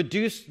cannot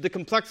reduce the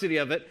complexity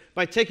of it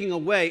by taking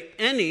away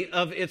any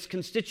of its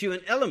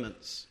constituent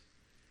elements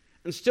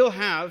and still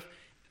have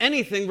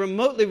anything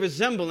remotely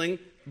resembling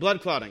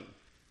blood clotting.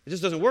 It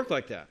just doesn't work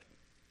like that.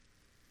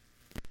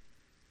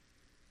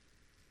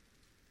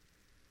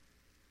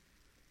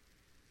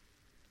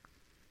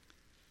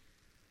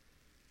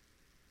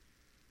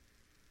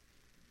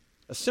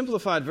 A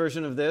simplified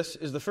version of this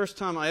is the first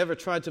time I ever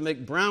tried to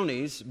make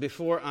brownies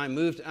before I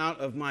moved out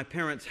of my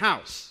parents'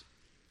 house.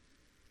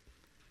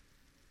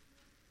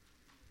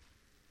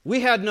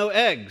 We had no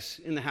eggs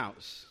in the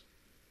house.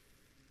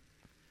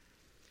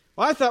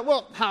 Well, I thought,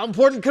 well, how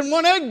important can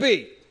one egg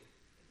be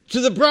to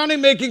the brownie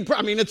making?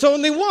 It's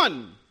only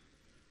one.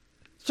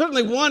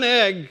 Certainly one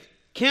egg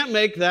can't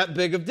make that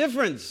big of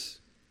difference.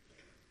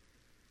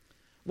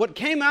 What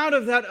came out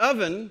of that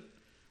oven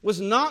was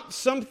not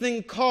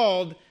something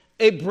called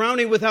a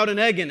brownie without an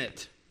egg in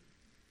it.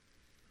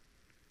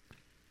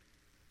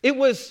 It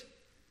was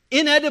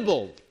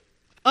inedible,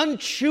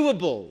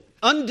 unchewable,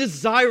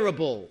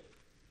 undesirable.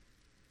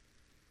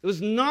 It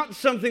was not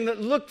something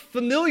that looked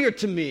familiar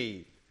to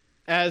me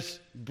as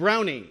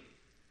brownie.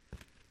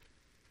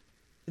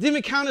 It didn't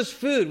even count as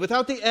food.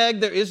 Without the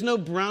egg, there is no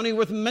brownie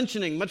worth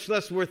mentioning, much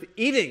less worth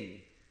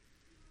eating.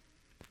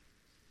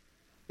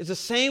 It's the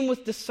same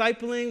with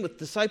discipling, with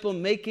disciple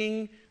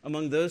making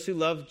among those who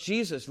love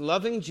Jesus.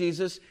 Loving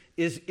Jesus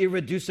is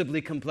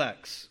irreducibly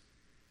complex.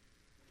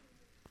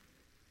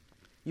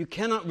 You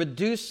cannot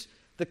reduce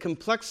the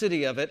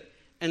complexity of it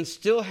and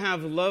still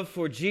have love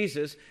for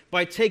Jesus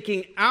by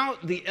taking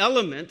out the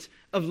element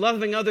of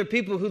loving other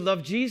people who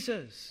love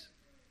Jesus.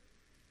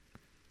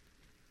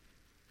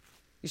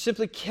 You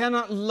simply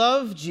cannot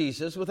love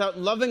Jesus without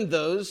loving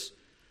those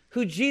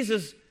who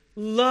Jesus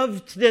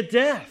loved to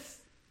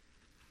death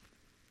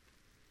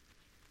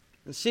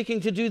and seeking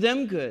to do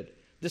them good.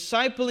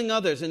 Discipling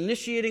others,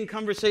 initiating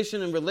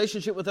conversation and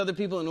relationship with other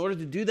people in order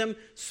to do them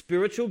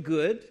spiritual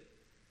good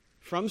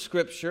from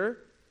Scripture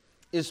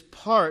is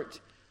part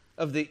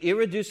of the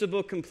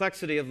irreducible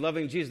complexity of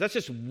loving Jesus. That's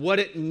just what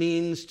it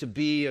means to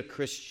be a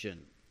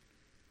Christian.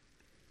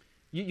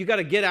 You got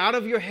to get out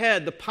of your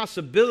head the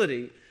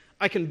possibility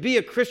I can be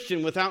a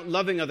Christian without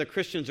loving other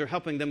Christians or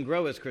helping them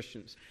grow as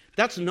Christians.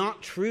 That's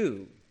not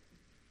true.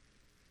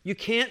 You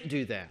can't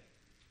do that.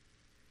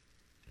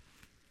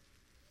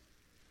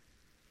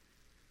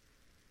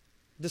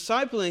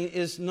 Discipling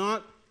is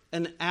not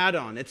an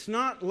add-on. It's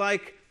not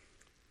like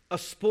a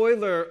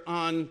spoiler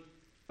on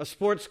a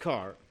sports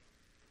car.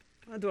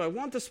 Do I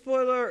want the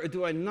spoiler or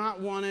do I not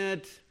want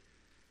it?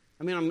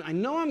 I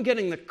know I'm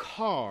getting the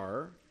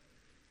car.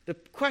 The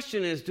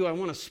question is, do I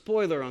want a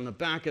spoiler on the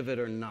back of it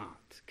or not?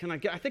 I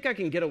think I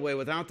can get away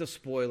without the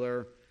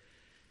spoiler.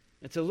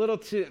 It's a little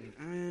too...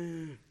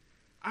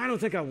 I don't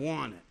think I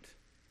want it.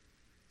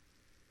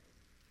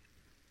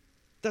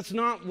 That's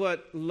not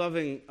what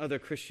loving other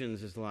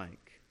Christians is like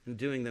and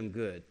doing them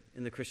good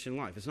in the Christian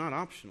life. It's not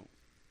optional.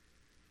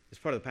 It's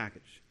part of the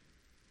package.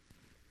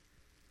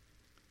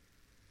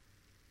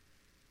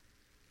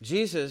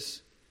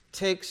 Jesus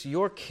takes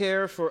your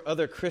care for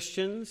other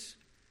Christians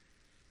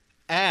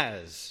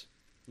as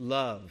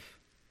love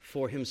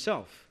for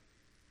himself.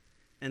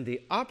 And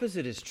the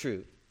opposite is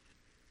true.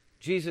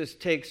 Jesus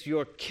takes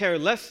your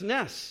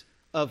carelessness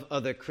of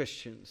other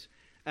Christians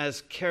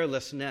as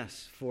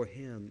carelessness for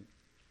him.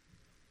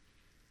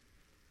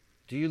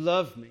 Do you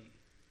love me?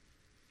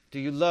 Do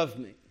you love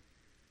me?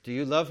 Do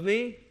you love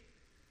me?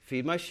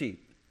 Feed my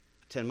sheep.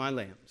 Tend my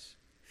lambs.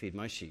 Feed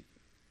my sheep.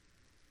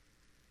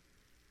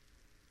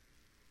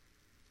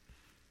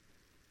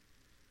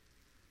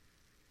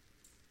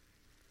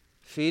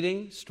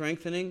 Feeding,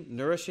 strengthening,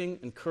 nourishing,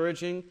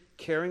 encouraging,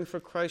 caring for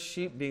Christ's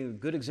sheep, being a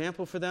good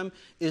example for them,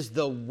 is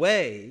the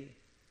way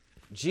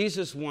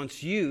Jesus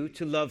wants you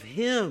to love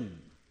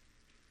him.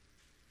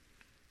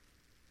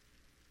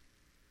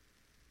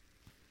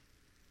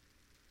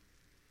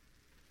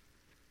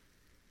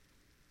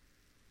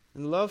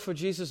 And love for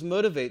Jesus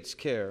motivates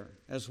care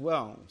as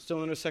well.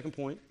 Still on our second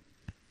point.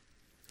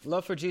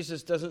 Love for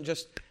Jesus doesn't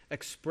just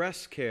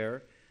express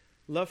care.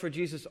 Love for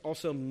Jesus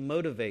also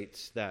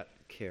motivates that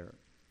care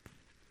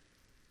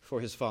for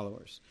his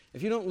followers.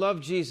 If you don't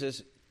love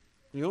Jesus,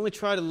 you only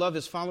try to love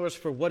his followers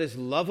for what is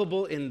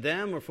lovable in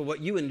them or for what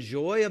you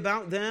enjoy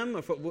about them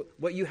or for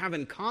what you have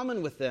in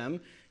common with them,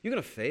 you're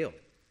going to fail.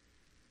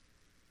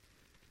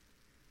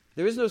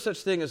 There is no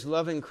such thing as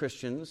loving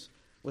Christians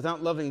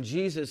without loving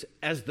Jesus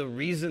as the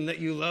reason that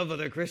you love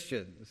other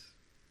Christians.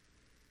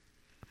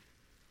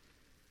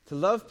 To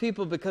love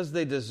people because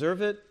they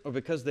deserve it or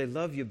because they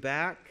love you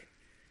back,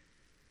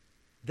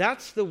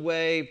 that's the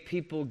way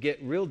people get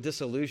real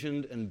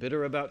disillusioned and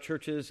bitter about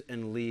churches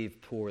and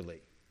leave poorly.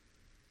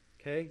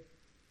 Okay?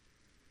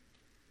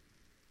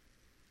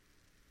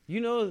 You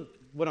know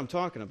what I'm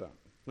talking about.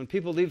 When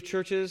people leave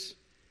churches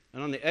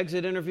and on the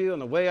exit interview, on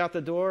the way out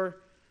the door,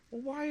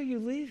 well, why are you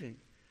leaving?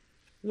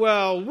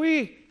 Well,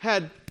 we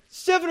had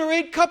 7 or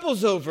 8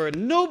 couples over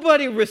and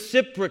nobody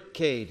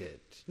reciprocated.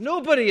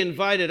 Nobody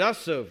invited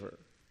us over.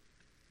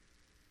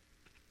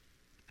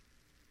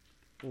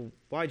 Well,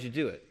 why'd you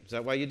do it? Is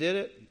that why you did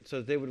it? So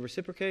that they would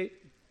reciprocate?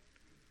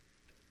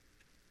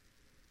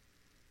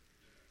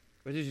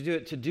 Or did you do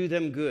it to do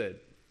them good?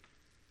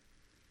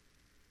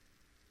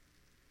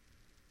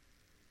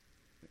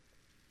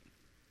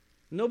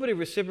 Nobody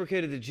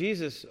reciprocated to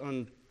Jesus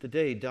on the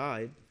day he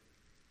died.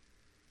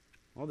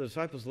 All the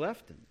disciples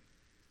left him.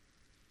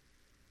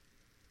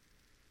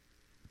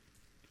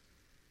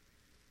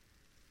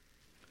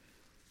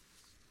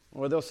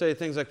 Or they'll say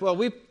things like, well,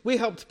 we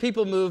helped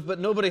people move, but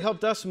nobody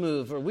helped us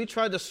move. Or we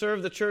tried to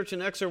serve the church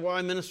in X or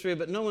Y ministry,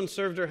 but no one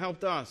served or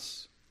helped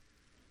us.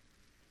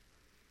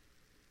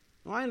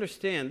 Well, I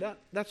understand.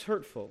 That's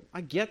hurtful.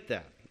 I get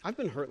that. I've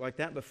been hurt like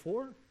that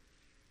before.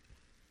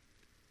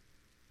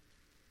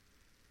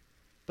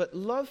 But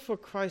love for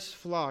Christ's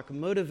flock,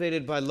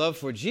 motivated by love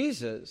for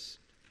Jesus,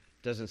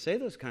 doesn't say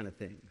those kind of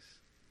things.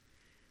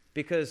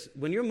 Because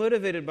when you're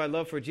motivated by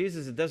love for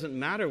Jesus, it doesn't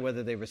matter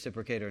whether they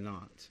reciprocate or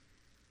not.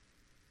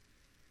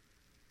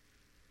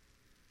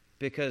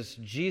 Because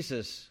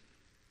Jesus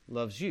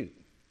loves you.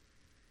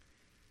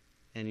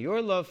 And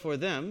your love for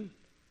them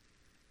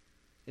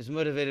is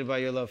motivated by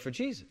your love for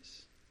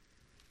Jesus.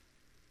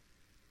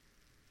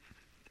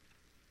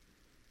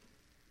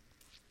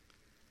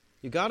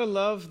 You got to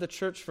love the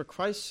church for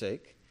Christ's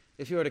sake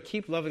if you are to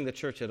keep loving the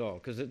church at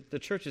all, because the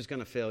church is going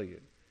to fail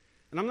you.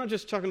 And I'm not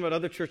just talking about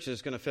other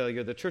churches going to fail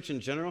you, the church in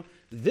general.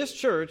 This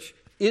church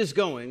is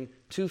going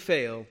to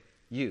fail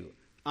you.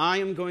 I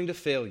am going to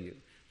fail you.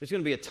 There's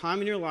going to be a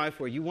time in your life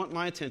where you want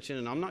my attention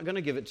and I'm not going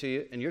to give it to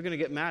you and you're going to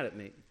get mad at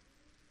me.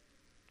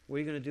 What are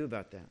you going to do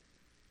about that?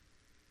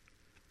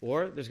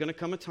 Or there's going to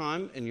come a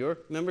time in your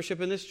membership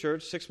in this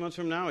church, 6 months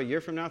from now, a year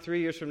from now, 3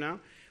 years from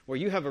now, where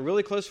you have a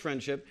really close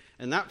friendship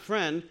and that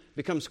friend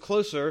becomes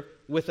closer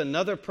with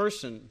another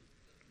person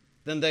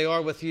than they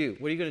are with you.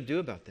 What are you going to do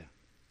about that?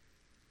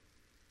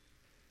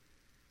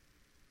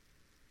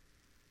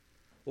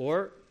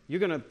 Or you're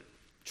going to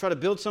try to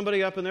build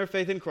somebody up in their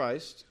faith in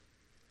Christ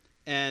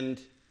and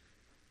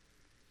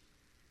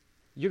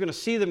you're going to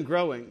see them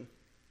growing,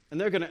 and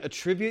they're going to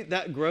attribute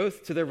that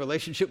growth to their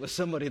relationship with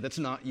somebody that's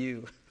not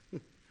you.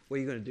 What are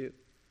you going to do?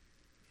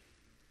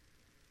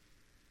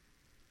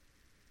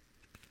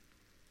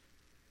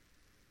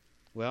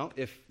 Well,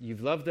 if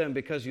you've loved them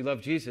because you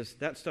love Jesus,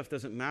 that stuff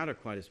doesn't matter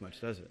quite as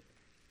much, does it?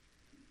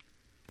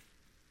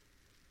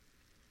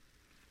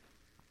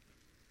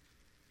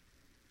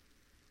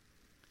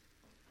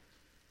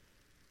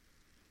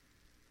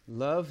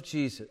 Love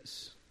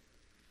Jesus,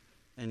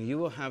 and you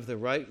will have the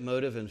right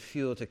motive and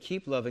fuel to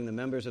keep loving the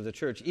members of the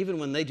church, even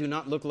when they do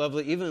not look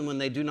lovely, even when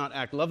they do not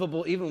act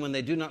lovable, even when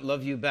they do not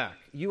love you back.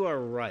 You are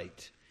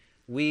right.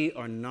 We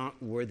are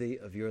not worthy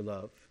of your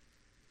love.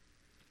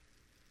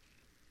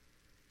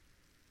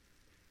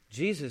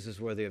 Jesus is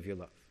worthy of your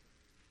love.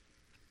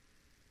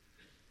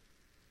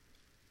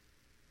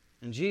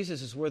 And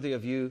Jesus is worthy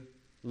of you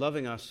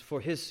loving us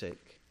for his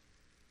sake,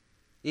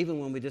 even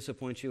when we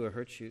disappoint you or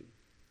hurt you.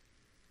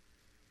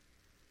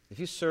 If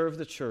you serve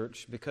the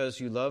church because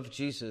you love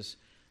Jesus,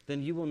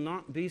 then you will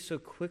not be so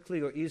quickly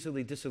or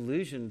easily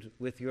disillusioned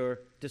with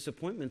your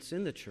disappointments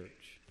in the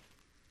church.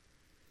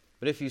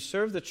 But if you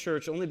serve the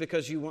church only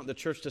because you want the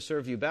church to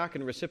serve you back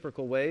in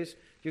reciprocal ways,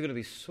 you're going to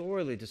be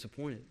sorely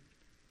disappointed.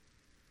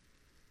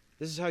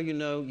 This is how you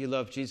know you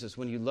love Jesus,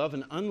 when you love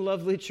an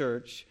unlovely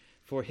church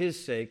for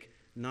his sake,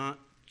 not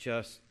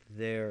just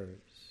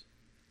theirs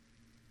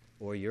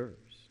or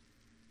yours.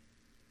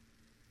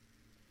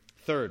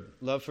 Third,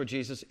 love for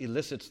Jesus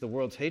elicits the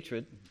world's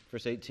hatred.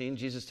 Verse 18,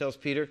 Jesus tells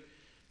Peter,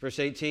 verse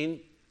 18,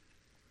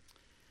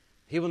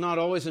 he will not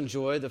always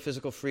enjoy the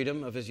physical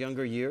freedom of his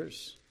younger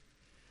years.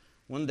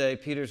 One day,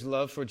 Peter's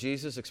love for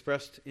Jesus,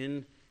 expressed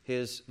in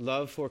his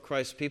love for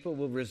Christ's people,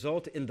 will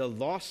result in the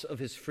loss of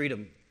his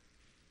freedom.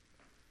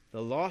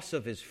 The loss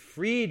of his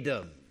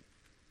freedom.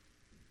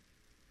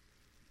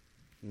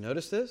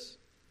 Notice this?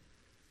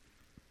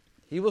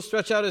 He will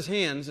stretch out his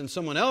hands and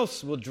someone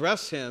else will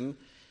dress him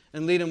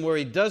and lead him where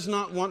he does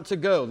not want to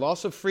go.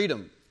 Loss of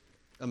freedom,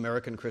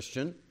 American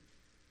Christian.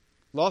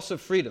 Loss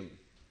of freedom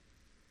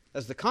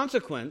as the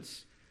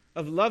consequence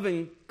of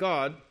loving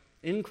God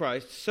in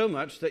Christ so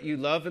much that you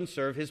love and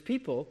serve his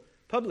people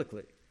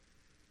publicly.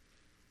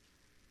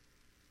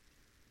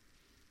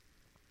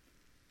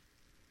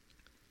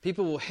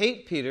 People will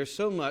hate Peter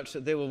so much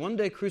that they will one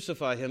day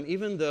crucify him,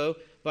 even though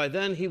by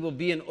then he will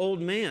be an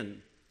old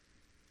man.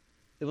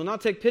 They will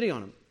not take pity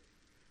on him.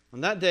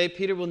 On that day,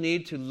 Peter will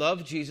need to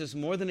love Jesus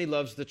more than he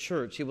loves the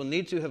church. He will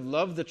need to have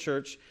loved the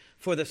church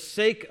for the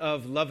sake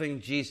of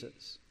loving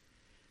Jesus.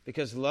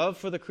 Because love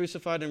for the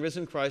crucified and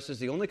risen Christ is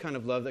the only kind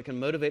of love that can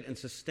motivate and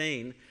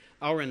sustain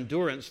our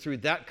endurance through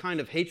that kind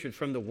of hatred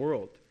from the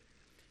world.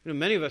 You know,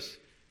 many of us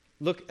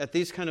look at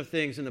these kind of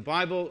things in the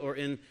Bible or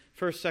in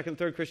first, second,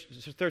 third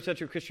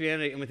century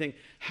Christianity, and we think,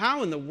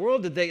 how in the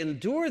world did they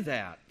endure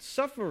that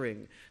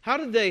suffering? How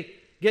did they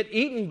get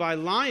eaten by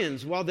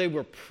lions while they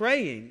were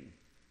praying?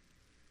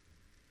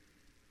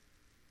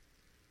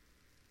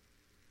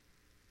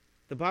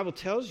 The Bible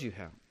tells you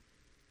how.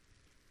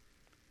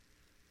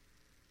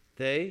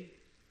 They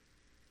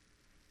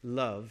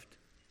loved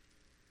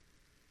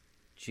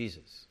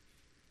Jesus.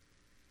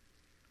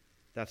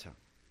 That's how.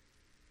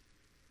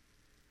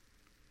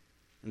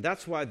 And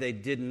that's why they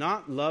did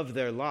not love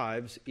their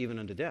lives even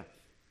unto death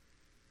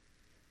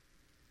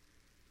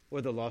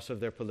or the loss of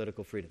their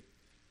political freedom.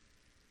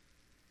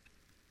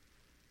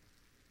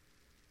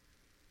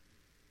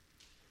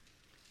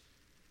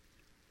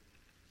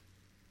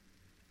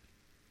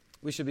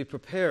 We should be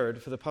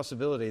prepared for the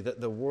possibility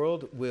that the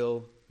world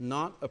will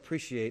not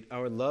appreciate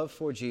our love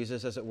for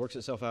Jesus as it works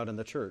itself out in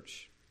the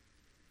church.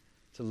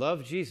 To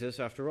love Jesus,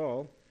 after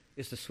all,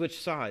 is to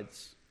switch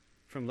sides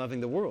from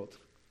loving the world.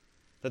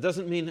 That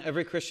doesn't mean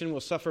every Christian will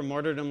suffer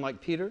martyrdom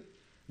like Peter,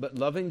 but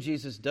loving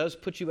Jesus does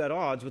put you at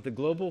odds with the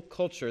global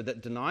culture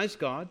that denies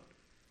God,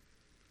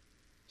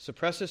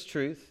 suppresses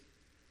truth,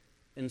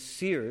 and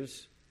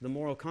sears the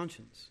moral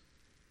conscience.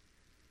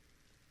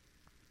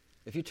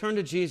 If you turn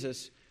to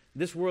Jesus,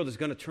 this world is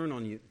going to turn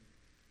on you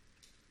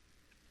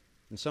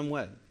in some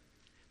way.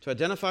 To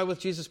identify with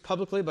Jesus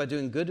publicly by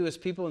doing good to his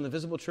people in the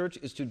visible church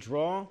is to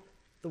draw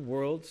the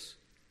world's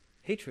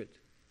hatred.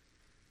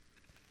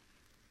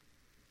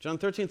 John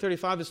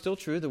 13:35 is still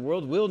true. The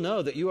world will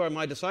know that you are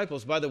my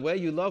disciples by the way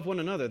you love one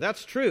another.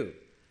 That's true.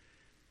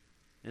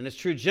 And it's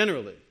true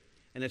generally.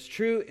 And it's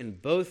true in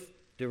both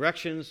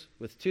directions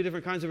with two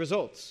different kinds of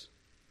results.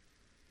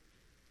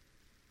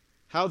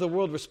 How the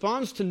world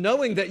responds to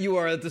knowing that you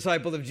are a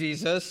disciple of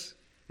Jesus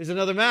is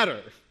another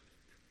matter.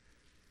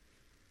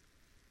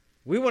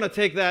 We want to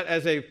take that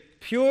as a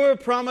pure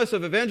promise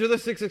of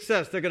evangelistic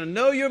success. They're going to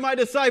know you're my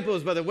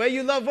disciples by the way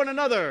you love one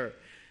another.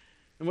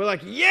 And we're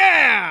like,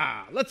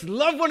 yeah, let's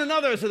love one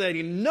another so that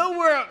you know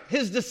we're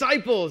his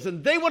disciples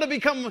and they want to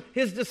become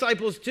his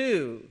disciples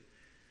too.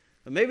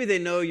 But maybe they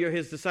know you're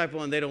his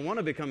disciple and they don't want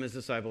to become his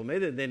disciple.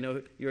 Maybe they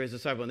know you're his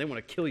disciple and they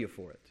want to kill you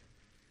for it.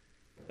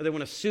 Or they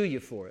want to sue you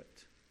for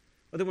it.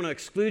 Or they want to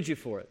exclude you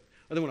for it.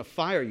 Or they want to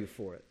fire you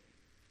for it.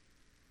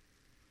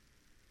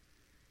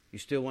 You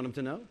still want them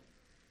to know?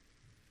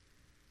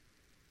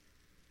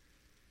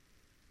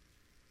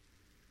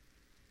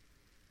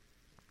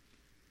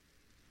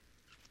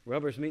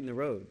 Rubber's meeting the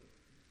road.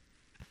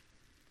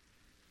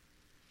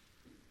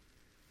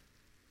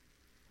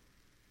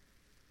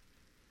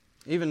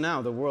 Even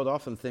now, the world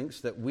often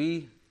thinks that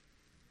we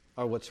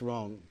are what's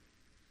wrong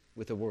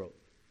with the world.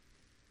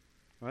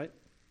 Right?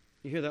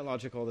 You hear that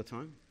logic all the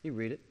time. You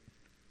read it.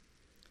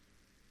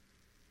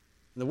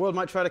 The world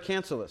might try to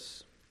cancel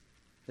us.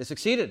 They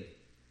succeeded.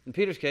 In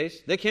Peter's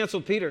case, they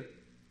canceled Peter.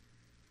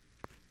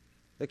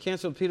 They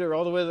canceled Peter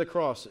all the way to the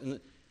cross.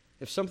 And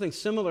if something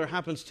similar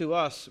happens to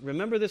us,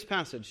 remember this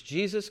passage.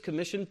 Jesus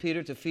commissioned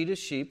Peter to feed his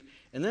sheep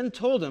and then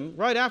told him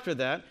right after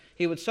that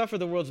he would suffer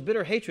the world's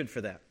bitter hatred for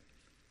that.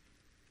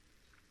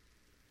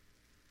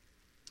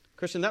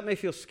 Christian, that may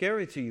feel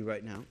scary to you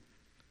right now,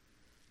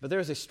 but there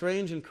is a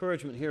strange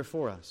encouragement here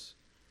for us.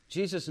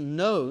 Jesus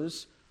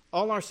knows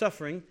all our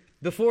suffering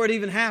before it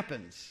even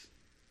happens.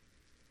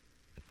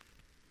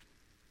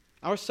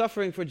 Our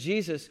suffering for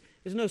Jesus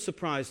is no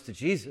surprise to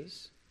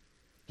Jesus.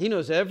 He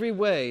knows every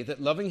way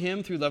that loving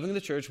him through loving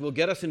the church will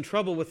get us in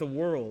trouble with the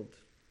world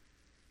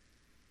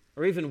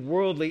or even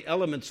worldly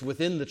elements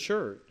within the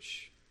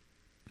church.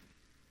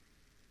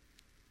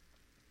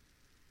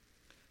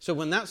 So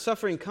when that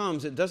suffering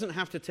comes, it doesn't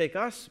have to take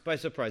us by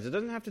surprise. It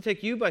doesn't have to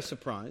take you by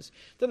surprise.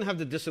 It doesn't have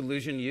to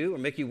disillusion you or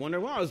make you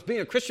wonder, wow, is being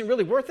a Christian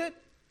really worth it?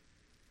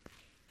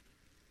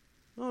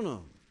 Oh,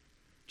 no.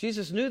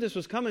 Jesus knew this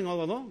was coming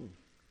all along.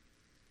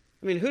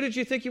 I mean, who did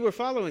you think you were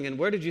following, and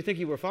where did you think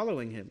you were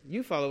following him?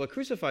 You follow a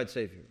crucified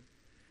Savior.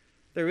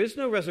 There is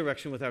no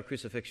resurrection without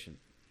crucifixion.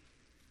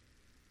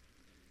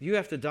 You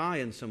have to die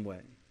in some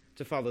way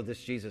to follow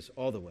this Jesus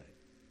all the way.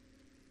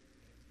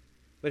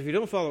 But if you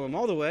don't follow him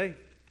all the way,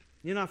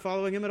 you're not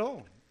following him at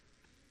all.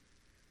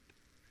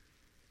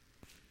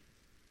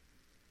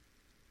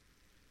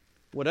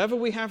 Whatever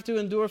we have to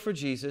endure for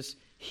Jesus,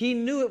 he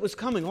knew it was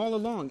coming all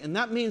along. And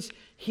that means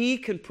he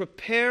can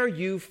prepare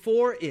you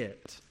for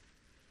it.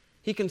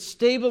 He can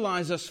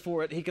stabilize us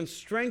for it. He can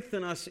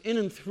strengthen us in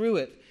and through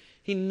it.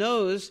 He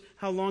knows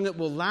how long it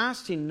will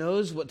last. He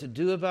knows what to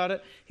do about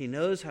it. He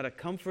knows how to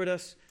comfort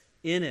us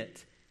in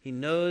it. He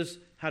knows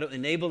how to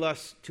enable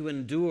us to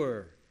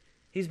endure.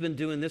 He's been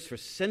doing this for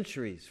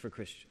centuries for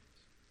Christians.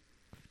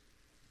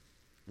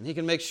 And he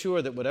can make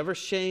sure that whatever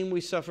shame we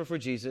suffer for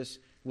Jesus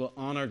will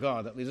honor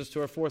God. That leads us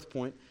to our fourth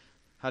point.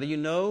 How do you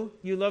know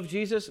you love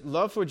Jesus?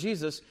 Love for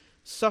Jesus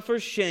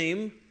suffers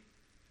shame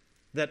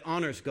that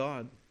honors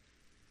God.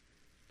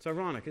 It's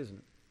ironic, isn't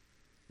it?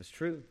 It's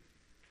true.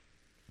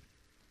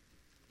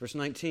 Verse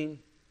 19.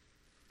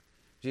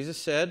 Jesus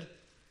said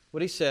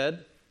what he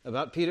said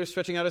about Peter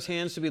stretching out his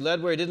hands to be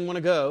led where he didn't want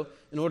to go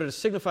in order to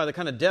signify the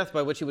kind of death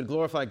by which he would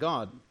glorify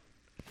God.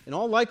 In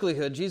all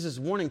likelihood, Jesus is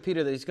warning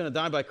Peter that he's going to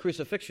die by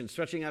crucifixion,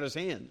 stretching out his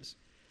hands.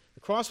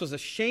 The cross was a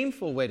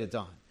shameful way to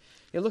die.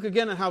 You look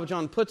again at how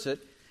John puts it.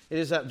 It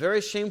is that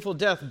very shameful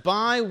death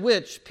by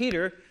which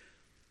Peter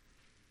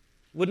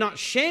would not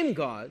shame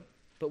God,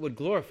 but would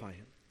glorify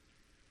him.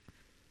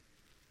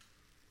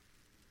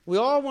 We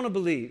all want to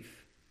believe,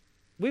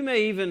 we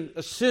may even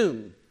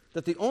assume,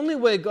 that the only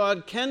way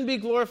God can be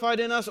glorified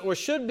in us or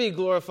should be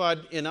glorified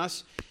in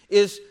us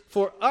is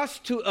for us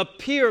to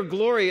appear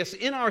glorious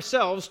in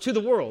ourselves to the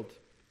world.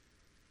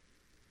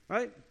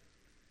 Right?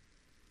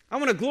 I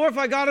want to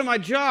glorify God in my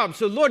job,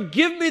 so Lord,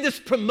 give me this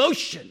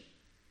promotion.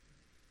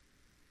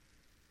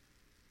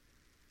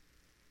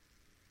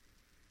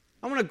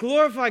 I want to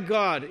glorify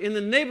God in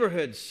the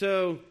neighborhood,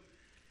 so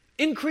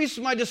increase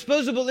my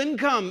disposable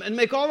income and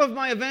make all of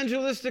my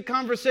evangelistic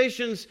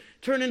conversations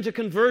turn into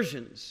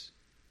conversions.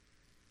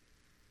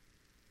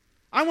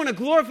 I want to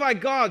glorify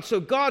God, so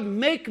God,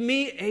 make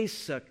me a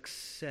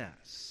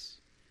success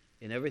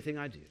in everything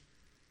I do.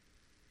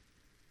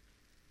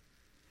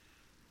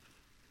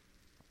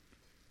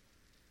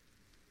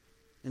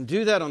 And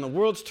do that on the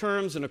world's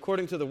terms and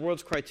according to the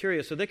world's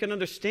criteria so they can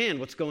understand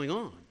what's going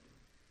on.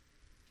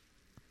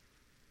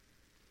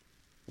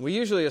 We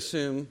usually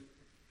assume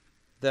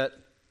that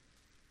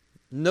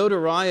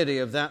notoriety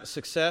of that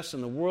success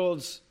and the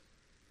world's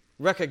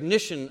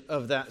recognition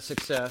of that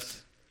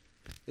success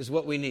is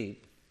what we need.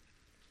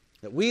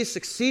 That we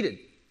succeeded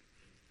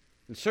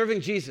in serving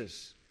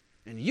Jesus,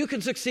 and you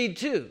can succeed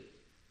too.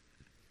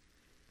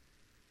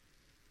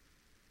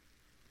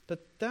 But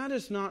that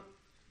is not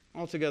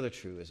altogether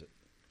true, is it?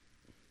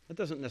 That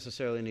doesn't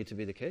necessarily need to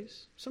be the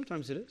case.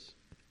 Sometimes it is.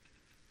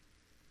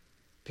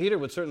 Peter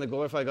would certainly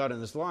glorify God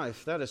in his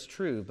life. That is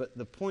true. But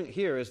the point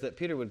here is that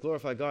Peter would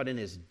glorify God in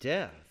his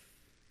death,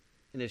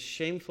 in his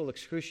shameful,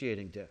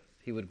 excruciating death.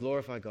 He would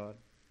glorify God.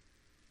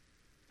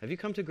 Have you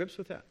come to grips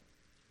with that?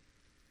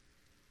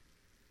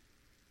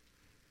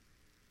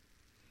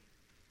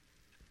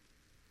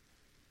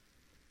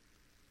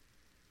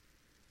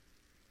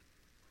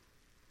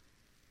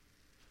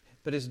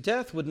 But his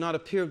death would not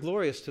appear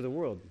glorious to the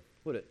world,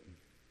 would it?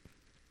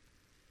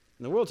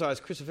 In the world's eyes,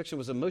 crucifixion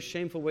was the most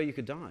shameful way you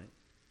could die.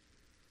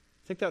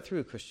 Think that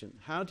through, Christian.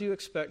 How do you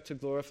expect to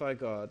glorify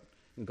God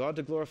and God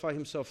to glorify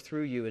himself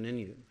through you and in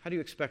you? How do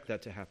you expect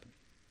that to happen?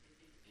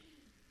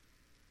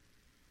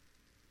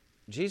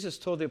 Jesus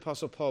told the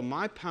Apostle Paul,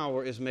 my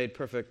power is made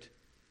perfect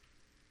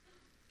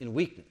in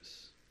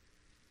weakness.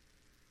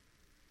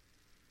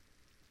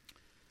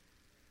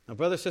 Now,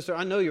 brother, sister,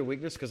 I know your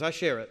weakness because I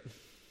share it.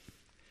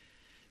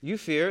 You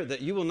fear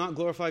that you will not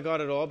glorify God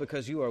at all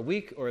because you are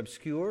weak or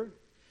obscure,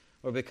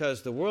 or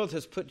because the world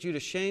has put you to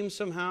shame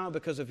somehow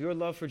because of your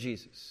love for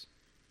Jesus.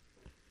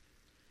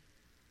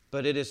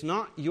 But it is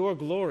not your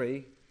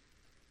glory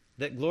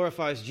that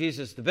glorifies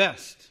Jesus the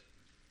best.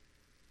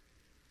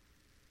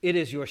 It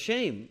is your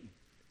shame,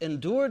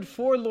 endured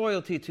for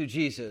loyalty to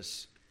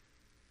Jesus,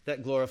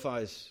 that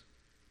glorifies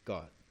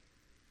God.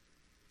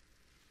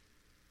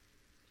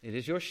 It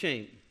is your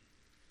shame,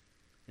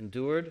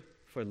 endured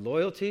for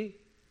loyalty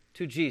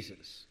to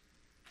Jesus,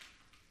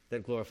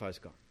 that glorifies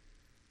God.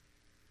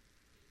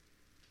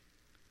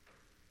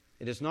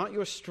 It is not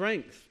your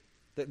strength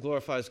that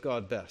glorifies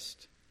God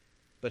best,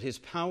 but his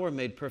power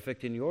made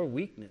perfect in your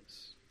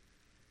weakness.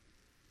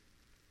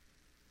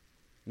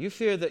 You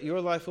fear that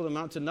your life will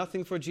amount to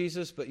nothing for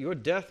Jesus, but your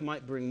death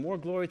might bring more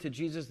glory to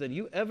Jesus than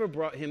you ever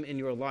brought him in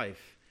your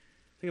life.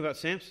 Think about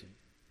Samson.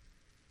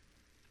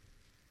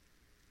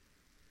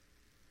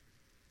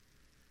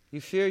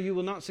 You fear you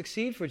will not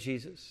succeed for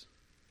Jesus.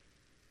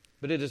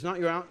 But it is not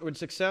your outward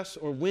success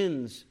or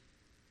wins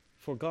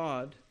for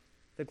God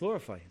that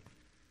glorify Him.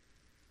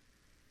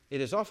 It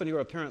is often your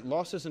apparent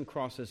losses and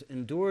crosses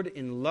endured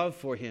in love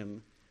for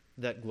Him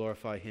that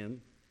glorify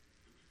Him.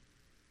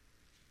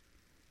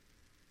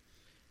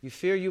 You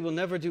fear you will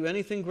never do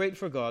anything great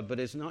for God, but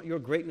it is not your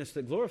greatness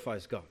that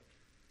glorifies God.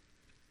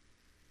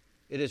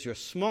 It is your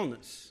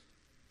smallness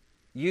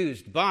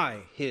used by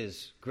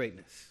His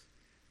greatness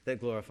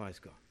that glorifies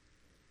God.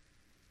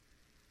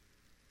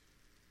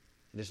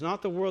 It is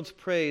not the world's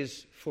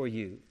praise for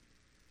you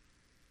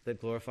that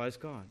glorifies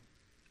God.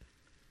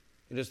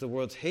 It is the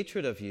world's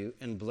hatred of you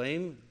and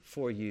blame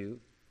for you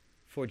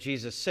for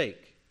Jesus'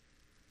 sake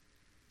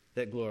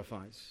that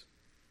glorifies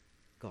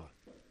God.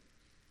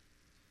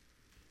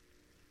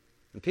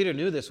 And Peter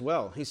knew this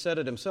well. He said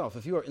it himself.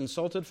 If you are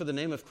insulted for the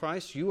name of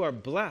Christ, you are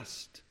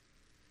blessed,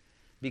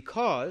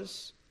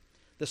 because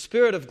the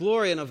Spirit of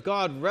glory and of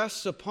God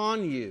rests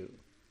upon you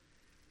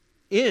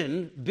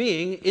in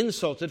being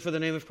insulted for the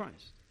name of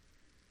Christ.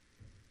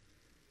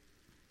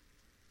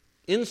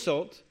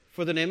 Insult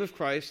for the name of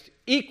Christ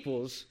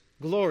equals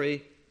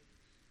glory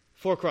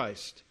for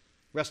Christ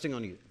resting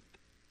on you.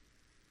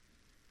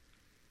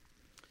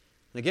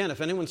 And again,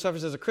 if anyone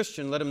suffers as a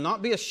Christian, let him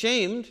not be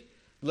ashamed.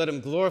 Let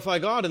him glorify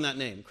God in that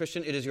name.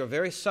 Christian, it is your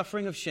very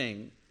suffering of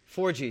shame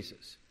for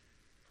Jesus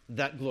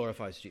that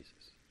glorifies Jesus.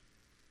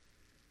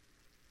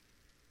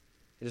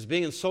 It is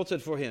being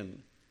insulted for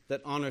Him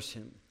that honors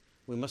Him.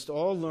 We must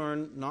all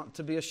learn not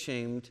to be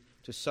ashamed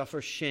to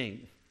suffer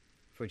shame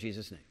for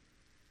Jesus' name.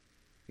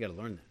 You've got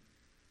to learn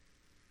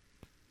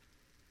that.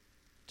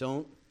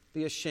 Don't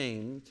be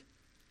ashamed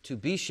to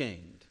be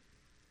shamed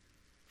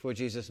for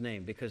Jesus'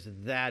 name, because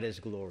that is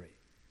glory.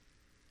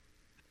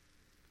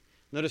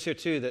 Notice here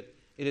too that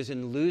it is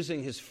in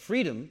losing his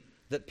freedom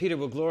that Peter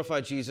will glorify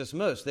Jesus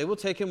most. They will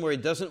take him where he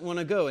doesn't want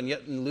to go, and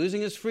yet in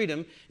losing his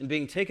freedom and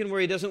being taken where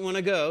he doesn't want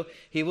to go,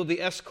 he will be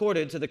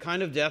escorted to the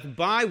kind of death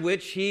by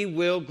which he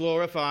will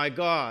glorify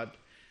God.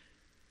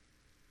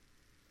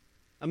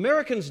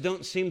 Americans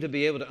don't seem to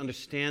be able to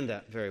understand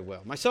that very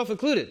well, myself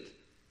included.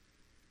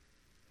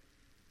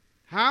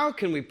 How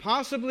can we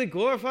possibly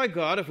glorify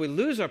God if we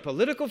lose our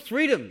political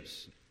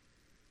freedoms?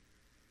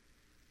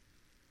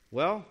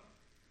 Well,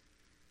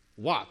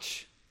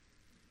 watch.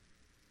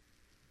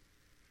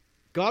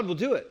 God will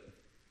do it.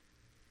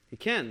 He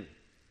can.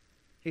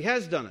 He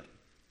has done it.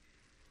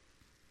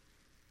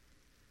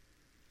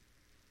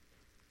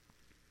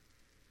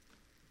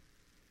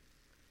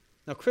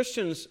 Now,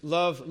 Christians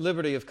love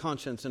liberty of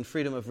conscience and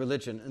freedom of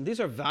religion, and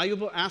these are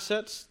valuable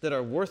assets that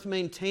are worth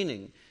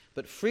maintaining,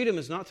 but freedom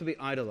is not to be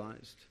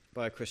idolized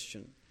by a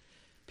Christian.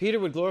 Peter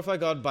would glorify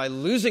God by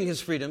losing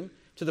his freedom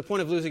to the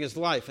point of losing his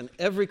life, and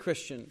every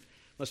Christian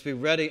must be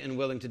ready and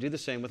willing to do the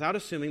same without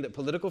assuming that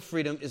political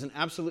freedom is an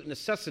absolute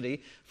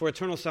necessity for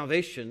eternal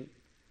salvation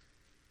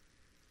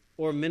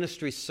or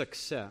ministry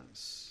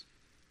success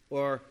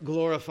or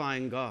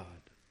glorifying God.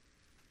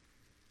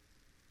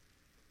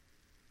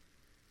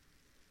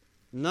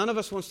 None of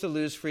us wants to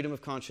lose freedom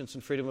of conscience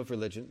and freedom of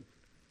religion,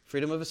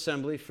 freedom of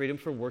assembly, freedom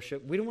for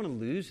worship. We don't want to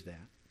lose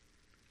that.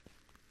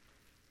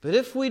 But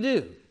if we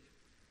do,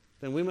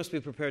 then we must be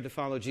prepared to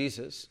follow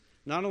Jesus,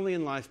 not only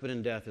in life but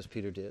in death, as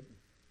Peter did.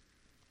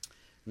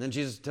 And then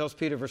Jesus tells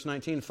Peter, verse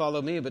 19, follow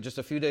me. But just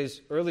a few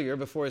days earlier,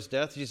 before his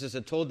death, Jesus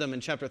had told them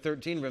in chapter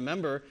 13,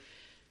 remember,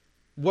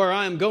 where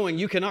I am going,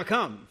 you cannot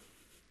come.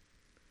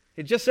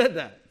 He just said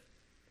that.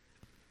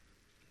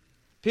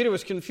 Peter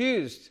was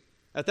confused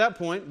at that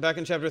point, back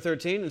in chapter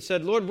 13, and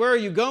said, Lord, where are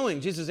you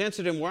going? Jesus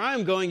answered him, where I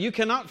am going, you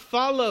cannot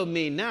follow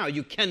me now.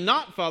 You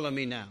cannot follow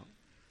me now.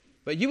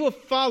 But you will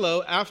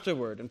follow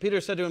afterward. And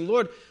Peter said to him,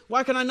 Lord,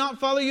 why can I not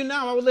follow you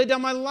now? I will lay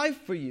down my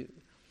life for you.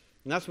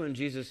 And that's when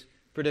Jesus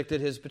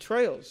predicted his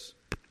betrayals.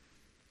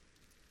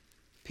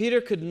 Peter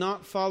could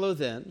not follow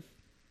then,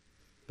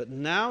 but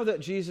now that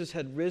Jesus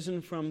had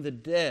risen from the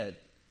dead,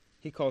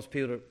 he calls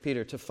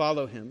Peter to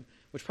follow him,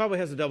 which probably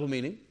has a double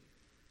meaning.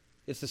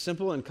 It's the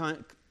simple and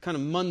kind of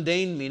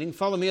mundane meaning.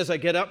 Follow me as I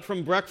get up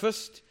from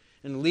breakfast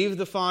and leave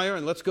the fire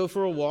and let's go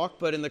for a walk.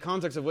 But in the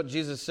context of what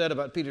Jesus said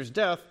about Peter's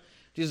death,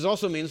 Jesus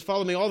also means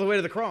follow me all the way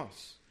to the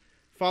cross.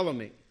 Follow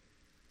me.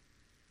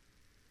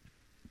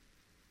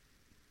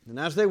 And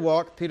as they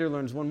walk, Peter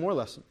learns one more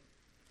lesson.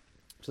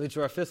 Which leads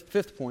to our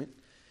fifth point.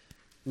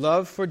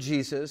 Love for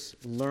Jesus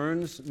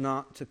learns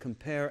not to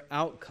compare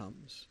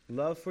outcomes.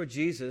 Love for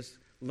Jesus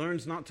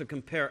learns not to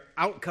compare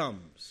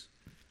outcomes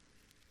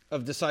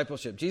of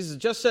discipleship. Jesus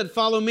just said,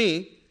 follow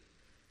me.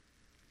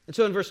 And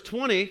so in verse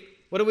 20,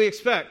 what do we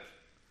expect?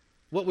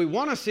 What we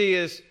want to see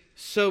is,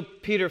 so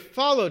Peter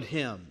followed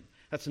him.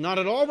 That's not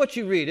at all what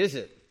you read, is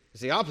it?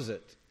 It's the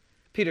opposite.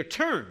 Peter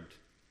turned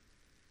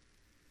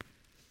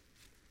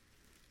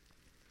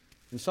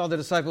and saw the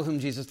disciple whom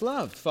Jesus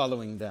loved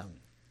following them.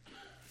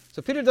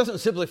 So Peter doesn't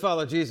simply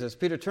follow Jesus.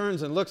 Peter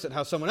turns and looks at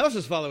how someone else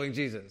is following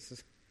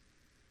Jesus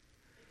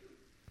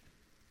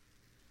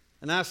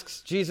and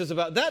asks Jesus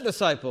about that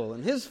disciple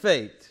and his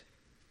fate.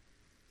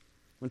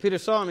 When Peter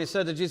saw him, he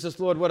said to Jesus,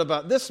 Lord, what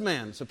about this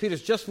man? So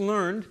Peter's just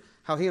learned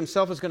how he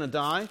himself is going to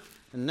die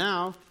And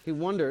now he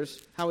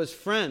wonders how his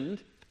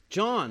friend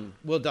John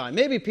will die.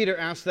 Maybe Peter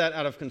asked that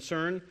out of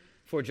concern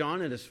for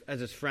John as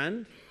his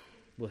friend.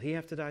 Will he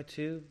have to die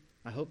too?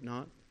 I hope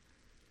not.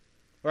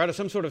 Or out of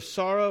some sort of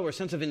sorrow or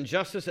sense of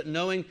injustice at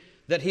knowing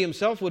that he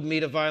himself would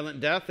meet a violent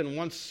death and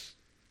wants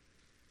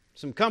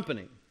some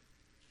company,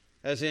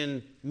 as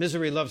in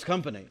misery loves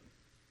company.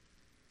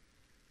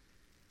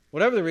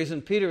 Whatever the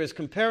reason, Peter is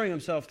comparing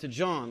himself to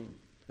John.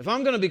 If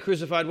I'm going to be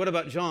crucified, what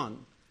about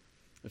John?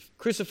 If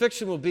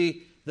crucifixion will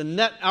be the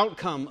net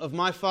outcome of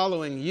my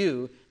following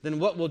you, then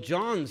what will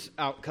John's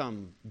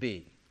outcome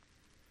be?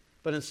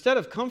 But instead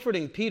of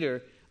comforting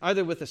Peter,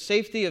 either with the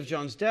safety of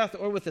John's death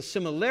or with the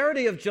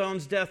similarity of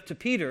John's death to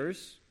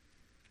Peter's,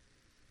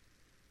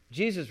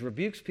 Jesus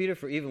rebukes Peter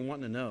for even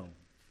wanting to know.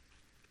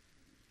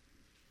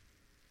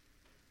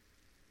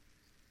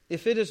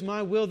 If it is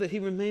my will that he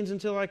remains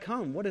until I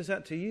come, what is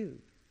that to you?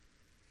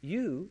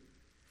 You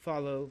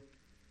follow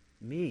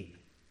me.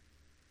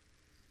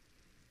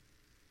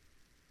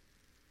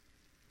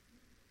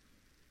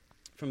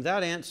 From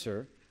that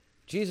answer,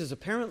 Jesus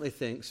apparently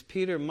thinks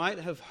Peter might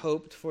have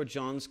hoped for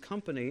John's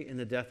company in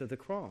the death of the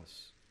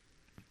cross.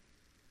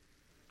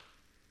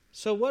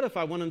 So what if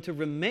I want him to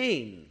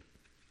remain?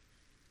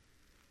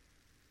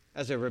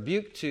 As a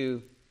rebuke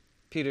to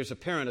Peter's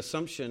apparent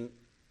assumption,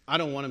 I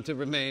don't want him to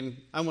remain,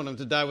 I want him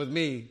to die with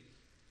me.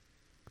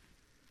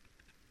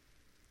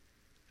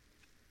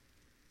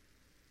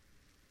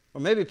 Or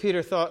maybe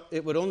Peter thought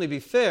it would only be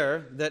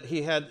fair that if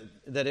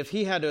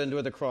he had to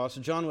endure the cross,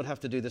 John would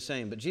have to do the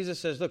same. But Jesus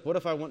says, look, what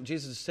if I want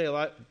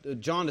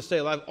John to stay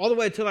alive all the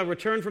way until I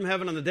return from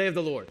heaven on the day of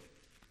the Lord?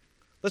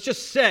 Let's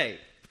just say,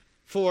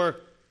 for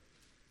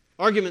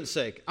argument's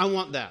sake, I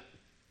want that.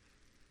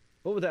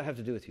 What would that have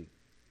to do with you?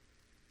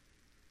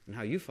 And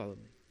how you follow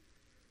me?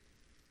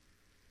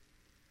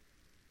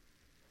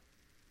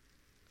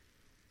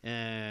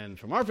 And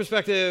from our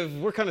perspective,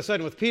 we're kind of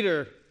siding with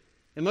Peter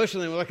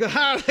emotionally. We're like,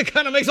 that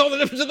kind of makes all the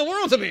difference in the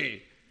world to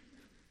me.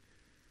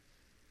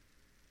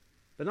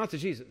 But not to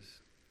Jesus.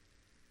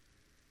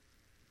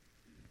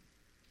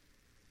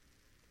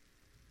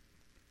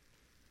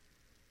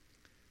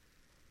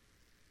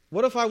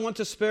 What if I want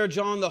to spare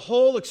John the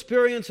whole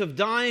experience of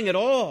dying at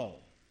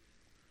all?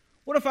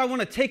 What if I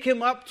want to take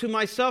him up to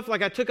myself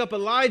like I took up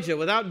Elijah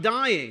without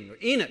dying, or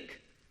Enoch?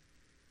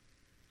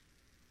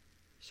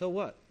 So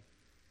what?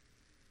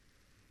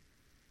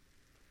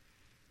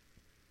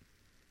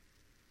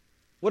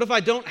 What if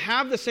I don't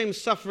have the same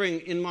suffering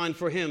in mind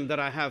for him that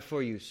I have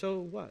for you? So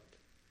what?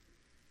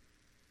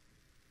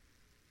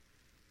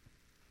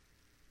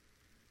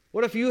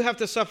 What if you have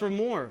to suffer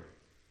more?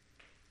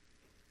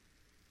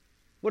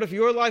 What if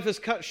your life is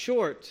cut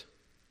short?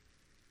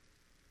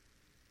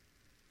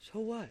 So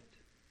what?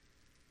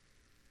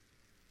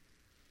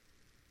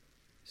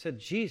 Said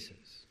Jesus.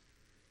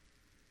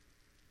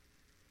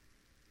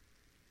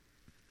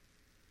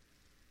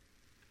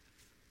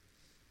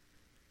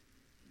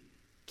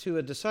 To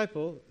a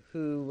disciple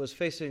who was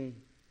facing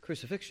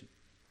crucifixion.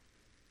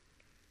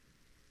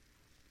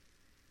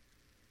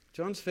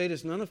 John's fate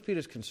is none of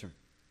Peter's concern.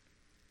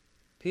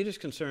 Peter's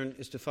concern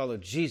is to follow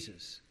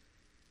Jesus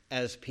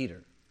as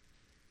Peter.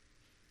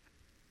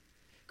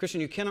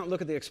 Christian, you cannot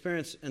look at the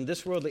experience and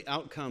this worldly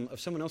outcome of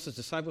someone else's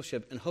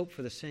discipleship and hope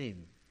for the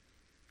same,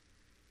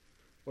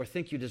 or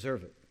think you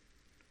deserve it,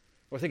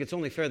 or think it's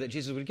only fair that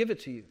Jesus would give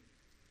it to you.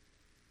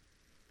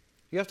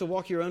 You have to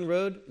walk your own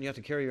road, and you have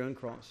to carry your own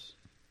cross.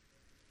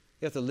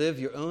 You have to live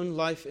your own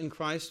life in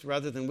Christ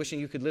rather than wishing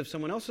you could live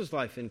someone else's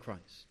life in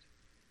Christ.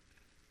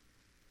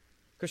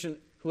 Christian,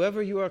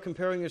 whoever you are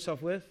comparing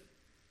yourself with,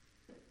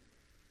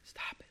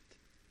 stop it.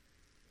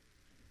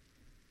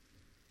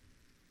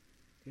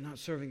 You're not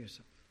serving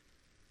yourself.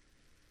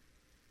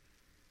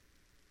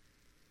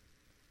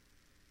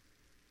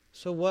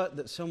 So what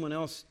that someone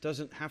else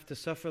doesn't have to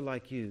suffer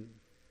like you?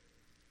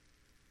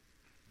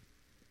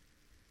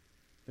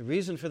 The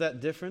reasons for that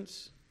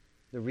difference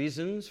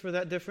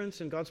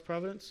in God's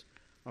providence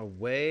are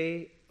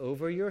way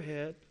over your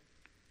head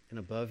and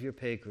above your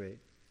pay grade.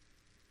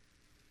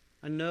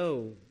 I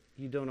know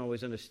you don't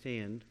always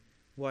understand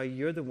why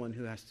you're the one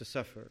who has to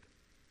suffer.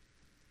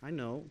 I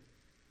know.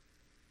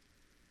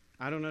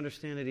 I don't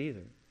understand it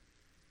either.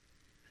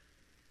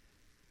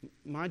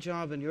 My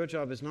job and your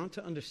job is not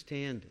to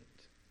understand it.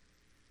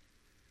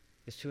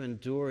 It's to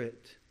endure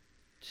it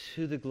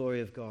to the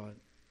glory of God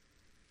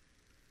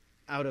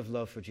out of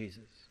love for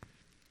Jesus.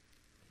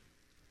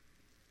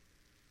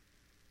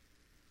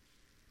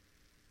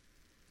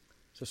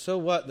 So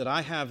what that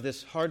I have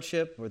this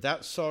hardship or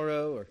that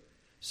sorrow or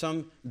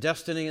some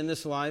destiny in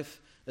this life,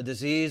 a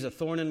disease, a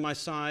thorn in my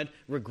side,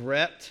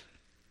 regret,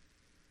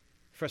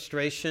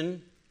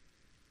 frustration,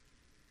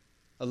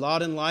 a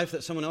lot in life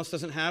that someone else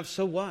doesn't have,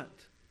 so what?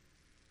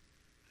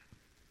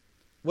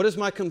 What is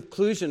my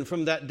conclusion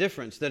from that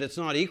difference? That it's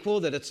not equal,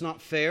 that it's not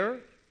fair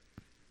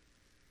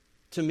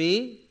to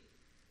me?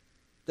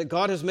 That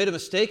God has made a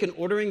mistake in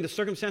ordering the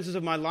circumstances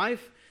of my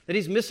life? That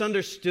He's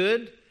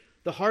misunderstood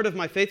the heart of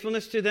my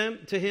faithfulness to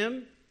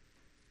Him?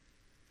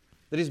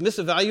 That He's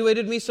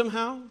misevaluated me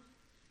somehow?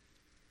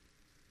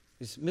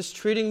 he's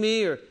mistreating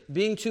me or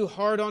being too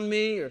hard on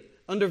me or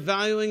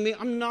undervaluing me.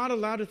 I'm not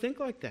allowed to think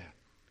like that.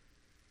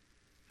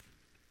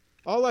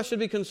 All I should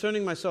be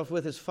concerning myself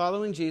with is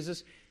following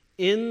Jesus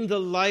in the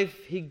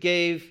life he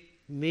gave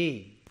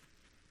me.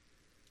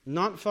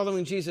 Not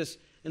following Jesus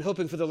and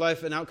hoping for the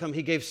life and outcome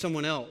he gave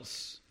someone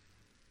else.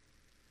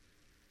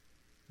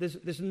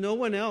 There's no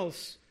one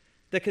else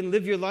that can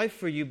live your life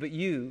for you but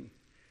you.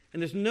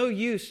 And there's no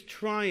use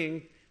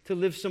trying to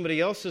live somebody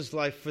else's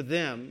life for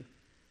them,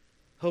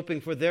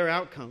 hoping for their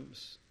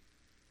outcomes.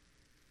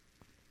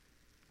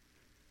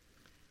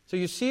 So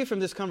you see from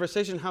this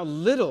conversation how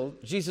little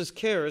Jesus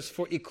cares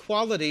for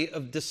equality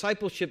of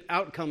discipleship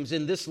outcomes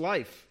in this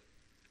life.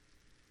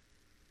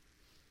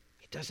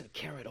 He doesn't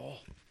care at all.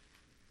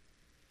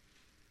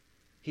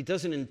 He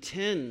doesn't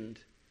intend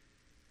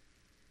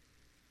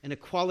an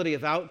equality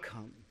of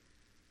outcome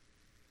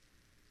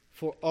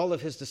for all of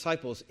his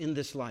disciples in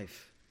this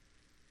life.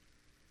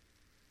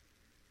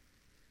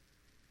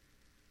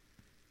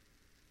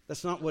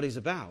 That's not what he's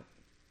about.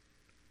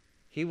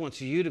 He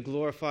wants you to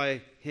glorify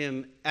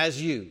him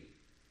as you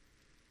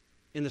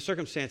in the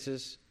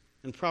circumstances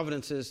and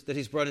providences that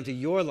he's brought into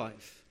your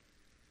life.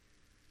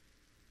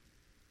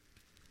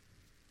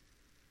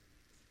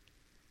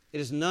 It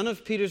is none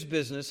of Peter's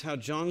business how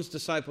John's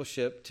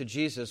discipleship to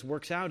Jesus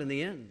works out in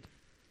the end.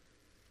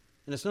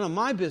 And it's none of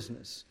my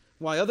business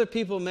why other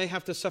people may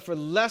have to suffer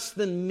less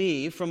than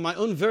me from my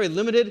own very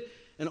limited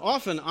and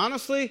often,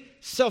 honestly,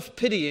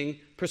 self-pitying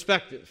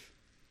perspective.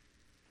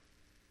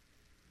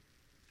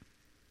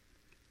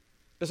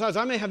 Besides,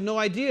 I may have no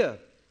idea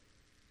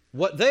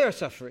what they are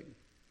suffering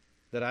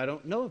that I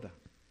don't know about.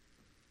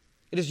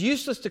 It is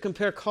useless to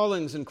compare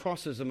callings and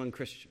crosses among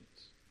Christians.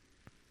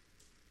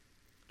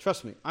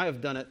 Trust me, I have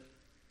done it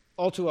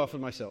all too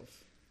often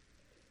myself.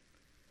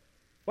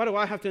 Why do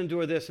I have to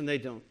endure this and they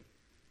don't?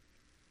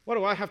 Why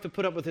do I have to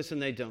put up with this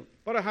and they don't?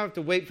 Why do I have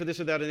to wait for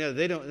this or that and the other?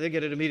 They don't. They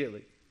get it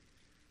immediately.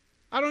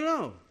 I don't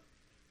know.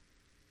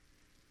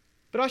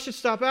 But I should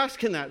stop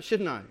asking that,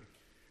 shouldn't I?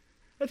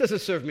 That doesn't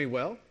serve me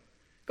well.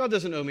 God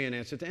doesn't owe me an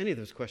answer to any of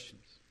those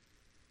questions.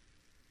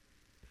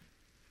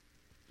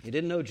 He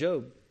didn't know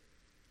Job.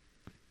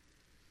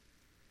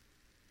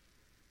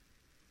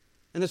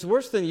 And it's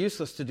worse than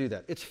useless to do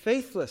that. It's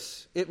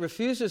faithless. It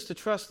refuses to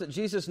trust that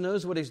Jesus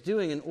knows what he's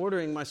doing in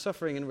ordering my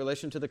suffering in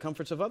relation to the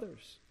comforts of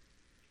others.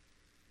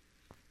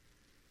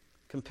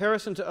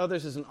 Comparison to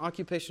others is an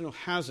occupational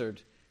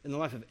hazard in the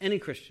life of any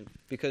Christian,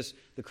 because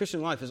the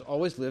Christian life is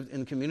always lived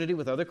in community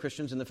with other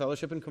Christians in the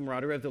fellowship and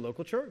camaraderie of the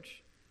local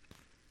church.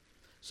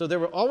 So there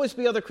will always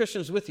be other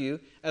Christians with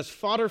you as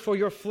fodder for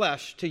your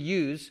flesh to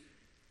use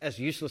as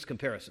useless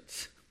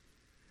comparisons.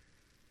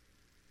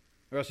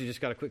 Or else you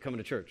just got to quit coming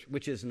to church,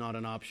 which is not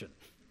an option.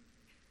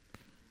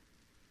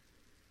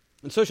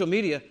 And social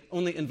media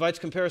only invites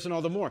comparison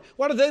all the more.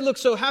 Why do they look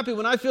so happy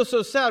when I feel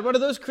so sad? Why do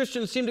those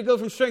Christians seem to go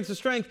from strength to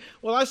strength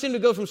while I seem to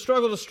go from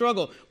struggle to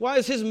struggle? Why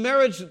does his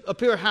marriage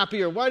appear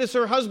happier? Why does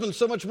her husband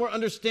so much more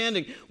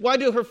understanding? Why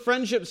do her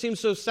friendships seem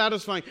so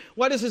satisfying?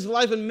 Why does his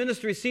life and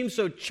ministry seem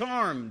so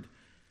charmed?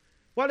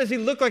 Why does he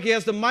look like he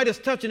has the Midas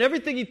touch and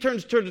everything he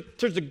turns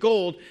to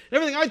gold and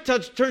everything I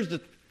touch turns to...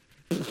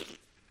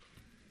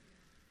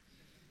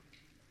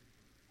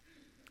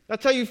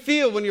 That's how you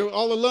feel when you're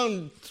all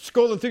alone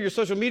scrolling through your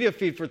social media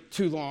feed for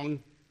too long.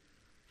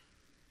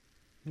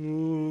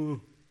 Oh,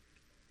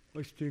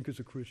 I stink as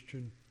a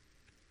Christian.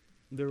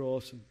 They're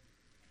awesome.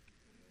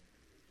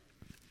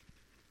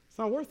 It's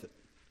not worth it.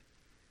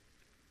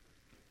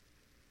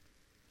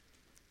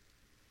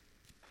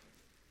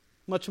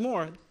 Much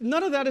more,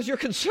 none of that is your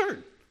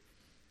concern.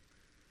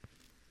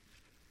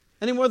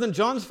 Any more than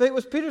John's fate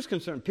was Peter's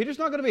concern. Peter's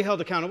not going to be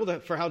held accountable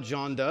for how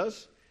John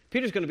does.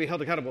 Peter's going to be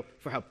held accountable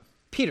for how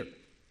Peter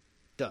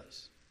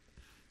does.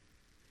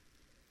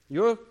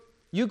 You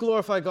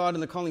glorify God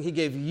in the calling he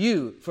gave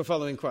you for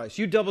following Christ.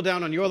 You double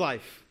down on your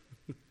life.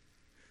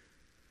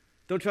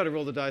 Don't try to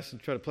roll the dice and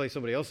try to play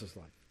somebody else's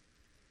life.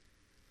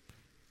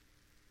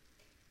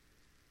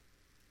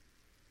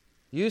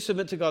 You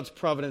submit to God's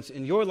providence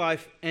in your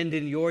life and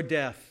in your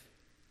death.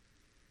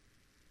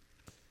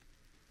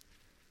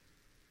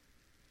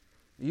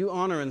 You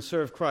honor and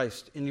serve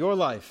Christ in your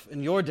life,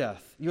 in your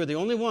death. You are the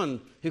only one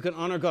who can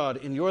honor God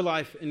in your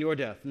life, in your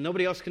death.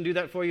 Nobody else can do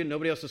that for you.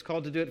 Nobody else is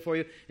called to do it for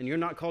you. And you're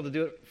not called to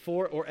do it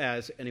for or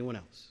as anyone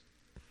else.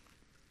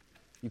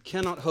 You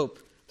cannot hope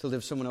to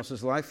live someone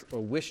else's life or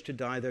wish to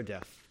die their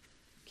death.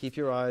 Keep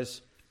your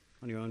eyes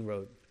on your own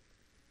road.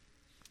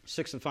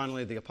 Sixth and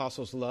finally, the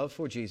apostles' love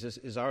for Jesus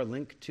is our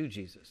link to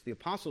Jesus. The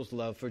apostles'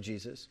 love for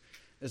Jesus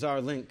is our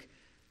link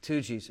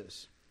to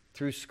Jesus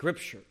through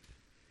Scripture.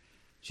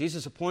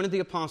 Jesus appointed the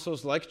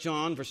apostles, like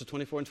John, verses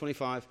 24 and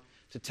 25,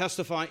 to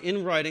testify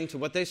in writing to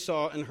what they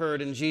saw and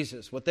heard in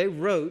Jesus. What they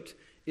wrote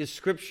is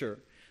Scripture.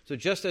 So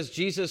just as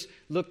Jesus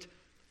looked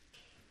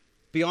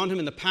beyond him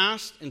in the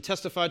past and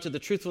testified to the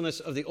truthfulness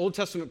of the Old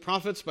Testament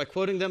prophets by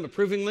quoting them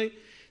approvingly,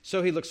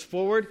 so he looks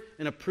forward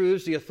and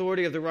approves the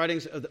authority of the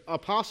writings of the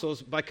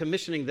apostles by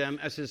commissioning them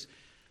as his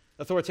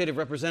authoritative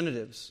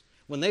representatives.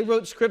 When they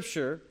wrote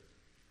Scripture,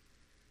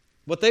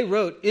 What they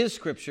wrote is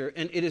Scripture,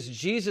 and it is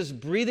Jesus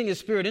breathing His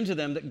Spirit into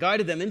them that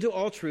guided them into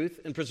all truth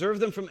and preserved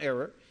them from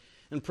error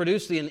and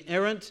produced the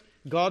inerrant,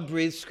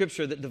 God-breathed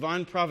Scripture that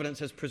divine providence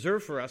has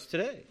preserved for us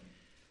today.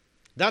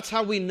 That's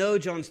how we know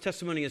John's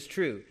testimony is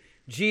true.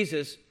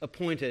 Jesus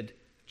appointed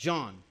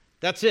John.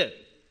 That's it.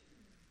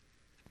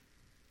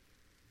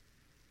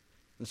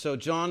 And so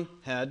John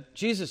had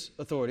Jesus'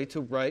 authority to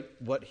write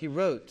what he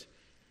wrote.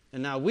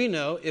 And now we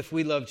know, if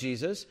we love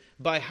Jesus,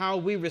 by how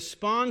we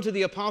respond to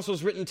the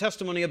apostles' written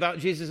testimony about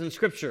Jesus in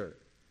Scripture.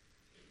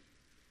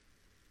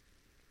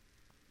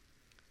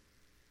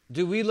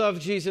 Do we love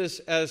Jesus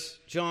as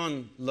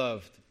John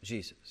loved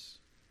Jesus?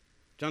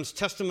 John's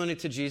testimony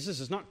to Jesus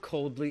is not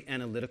coldly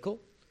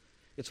analytical.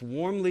 It's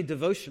warmly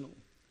devotional.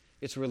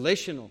 It's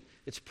relational.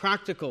 It's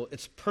practical.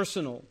 It's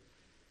personal.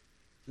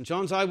 And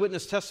John's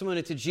eyewitness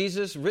testimony to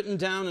Jesus, written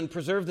down and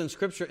preserved in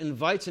Scripture,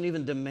 invites and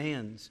even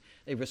demands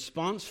a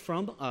response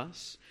from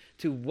us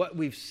to what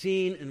we've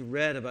seen and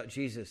read about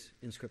Jesus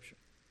in Scripture.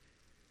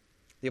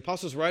 The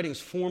apostles'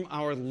 writings form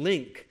our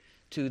link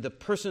to the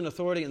person,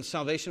 authority, and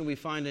salvation we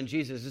find in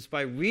Jesus. It's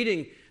by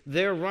reading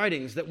their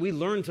writings that we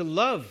learn to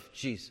love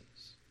Jesus.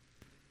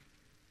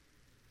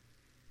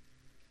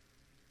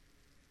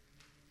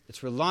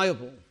 It's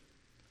reliable.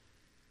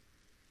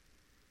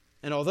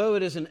 And although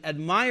it is an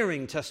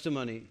admiring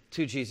testimony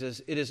to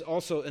Jesus, it is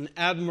also an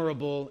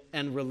admirable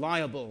and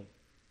reliable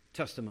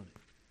testimony.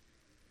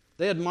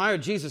 They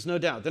admired Jesus, no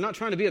doubt. They're not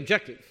trying to be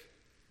objective.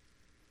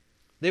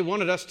 They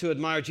wanted us to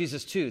admire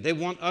Jesus too. They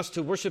want us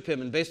to worship Him.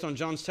 And based on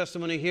John's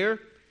testimony here,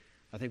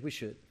 I think we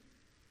should.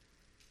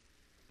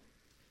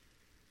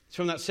 It's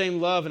from that same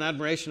love and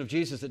admiration of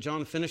Jesus that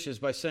John finishes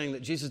by saying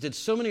that Jesus did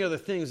so many other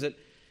things that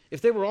if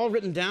they were all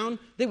written down,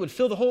 they would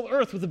fill the whole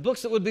earth with the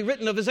books that would be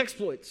written of His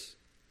exploits.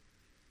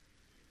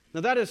 Now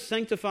that is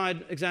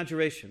sanctified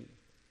exaggeration,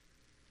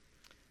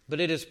 but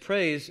it is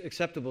praise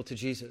acceptable to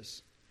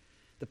Jesus.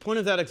 The point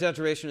of that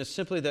exaggeration is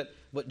simply that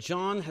what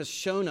John has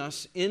shown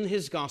us in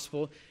his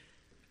gospel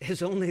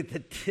is only the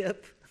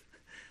tip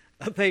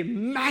of a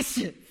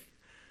massive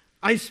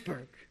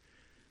iceberg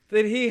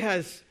that he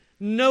has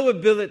no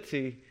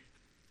ability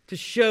to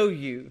show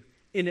you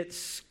in its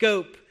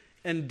scope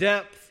and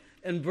depth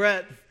and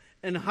breadth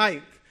and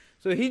height.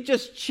 So he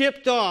just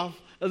chipped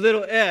off a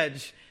little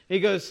edge. He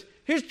goes,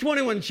 here's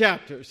 21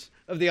 chapters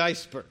of the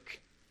iceberg.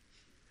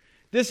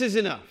 This is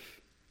enough.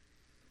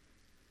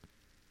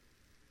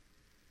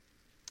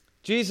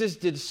 Jesus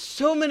did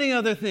so many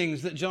other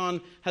things that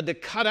John had to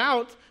cut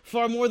out,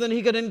 far more than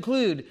he could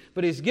include.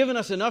 But he's given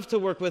us enough to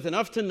work with,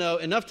 enough to know,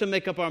 enough to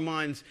make up our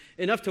minds,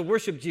 enough to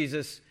worship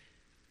Jesus,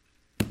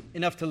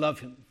 enough to love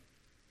Him.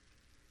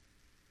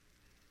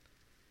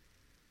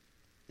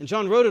 And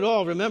John wrote it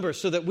all, remember,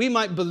 so that we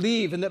might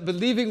believe, and that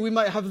believing we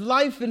might have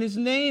life in His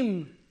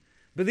name.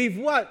 Believe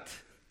what?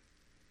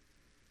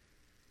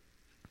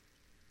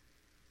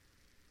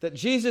 That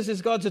Jesus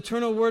is God's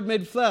eternal Word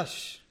made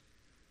flesh.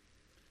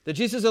 That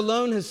Jesus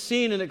alone has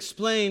seen and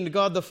explained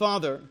God the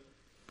Father.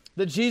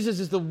 That Jesus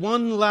is the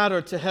one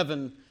ladder to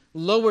heaven,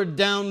 lowered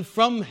down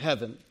from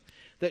heaven.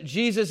 That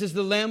Jesus is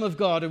the Lamb of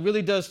God who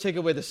really does take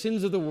away the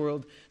sins of the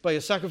world by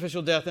His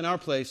sacrificial death in our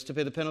place to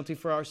pay the penalty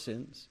for our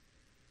sins.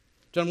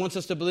 John wants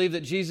us to believe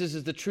that Jesus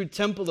is the true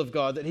temple of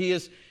God, that He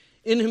is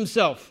in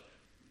Himself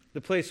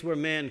the place where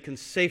man can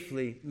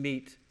safely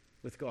meet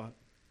with God.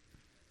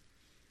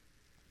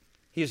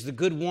 He is the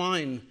good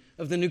wine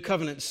of the new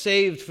covenant,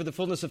 saved for the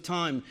fullness of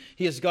time.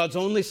 He is God's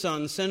only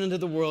Son, sent into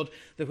the world,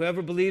 that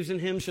whoever believes in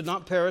Him should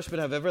not perish but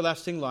have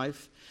everlasting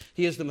life.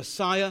 He is the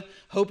Messiah,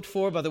 hoped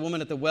for by the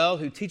woman at the well,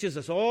 who teaches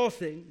us all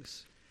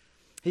things.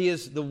 He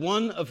is the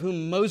one of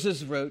whom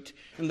Moses wrote,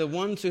 and the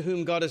one to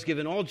whom God has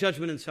given all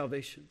judgment and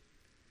salvation.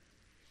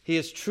 He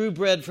is true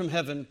bread from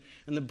heaven,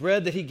 and the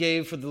bread that He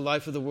gave for the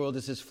life of the world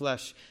is His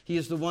flesh. He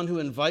is the one who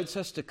invites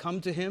us to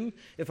come to Him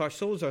if our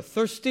souls are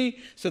thirsty,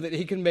 so that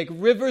He can make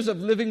rivers of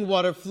living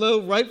water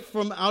flow right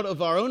from out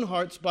of our own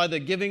hearts by the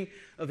giving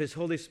of His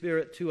Holy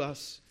Spirit to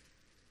us.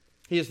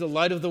 He is the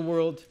light of the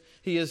world.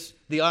 He is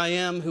the I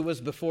Am who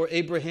was before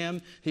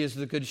Abraham. He is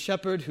the good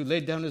shepherd who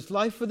laid down His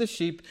life for the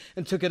sheep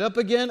and took it up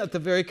again at the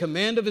very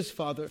command of His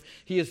Father.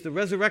 He is the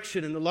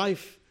resurrection and the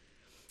life.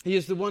 He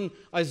is the one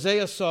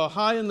Isaiah saw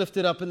high and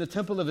lifted up in the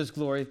temple of His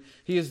glory.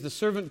 He is the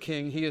servant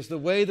king. He is the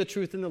way, the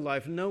truth, and the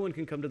life. No one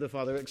can come to the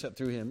Father except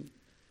through Him.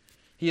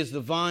 He is the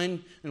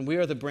vine, and we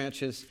are the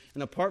branches.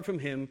 And apart from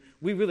Him,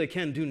 we really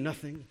can do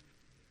nothing.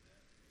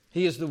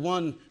 He is the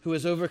one who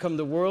has overcome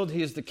the world.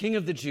 He is the King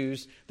of the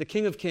Jews, the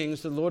King of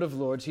kings, the Lord of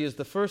lords. He is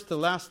the first, the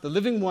last, the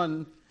living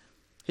one.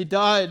 He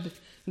died,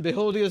 and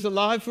behold, He is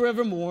alive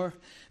forevermore.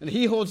 And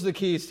He holds the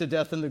keys to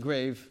death and the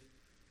grave.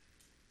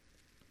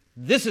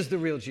 This is the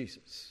real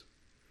Jesus.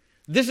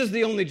 This is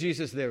the only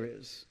Jesus there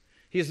is.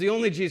 He is the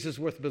only Jesus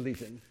worth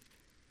believing.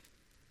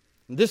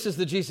 And this is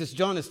the Jesus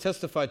John has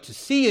testified to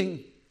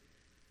seeing.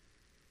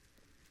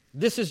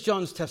 This is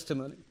John's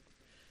testimony.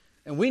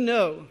 And we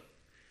know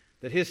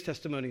that his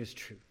testimony is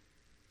true.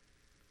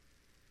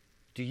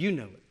 Do you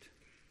know it?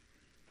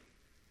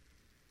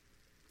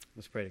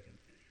 Let's pray together.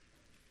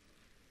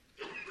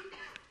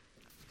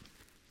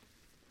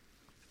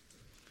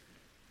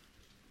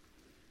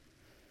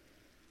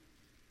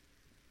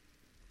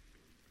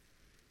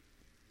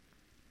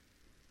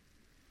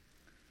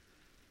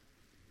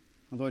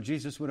 Lord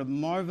Jesus, what a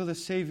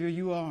marvelous Savior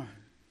you are.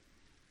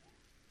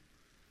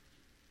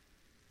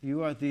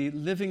 You are the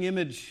living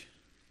image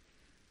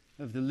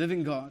of the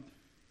living God.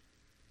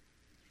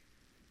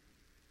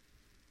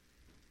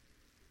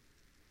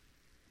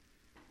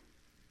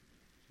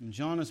 And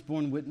John has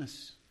borne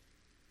witness.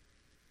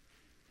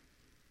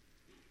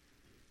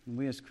 And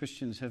we as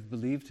Christians have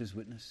believed his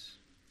witness.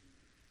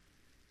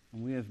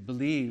 And we have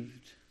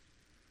believed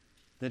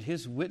that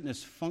his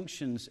witness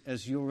functions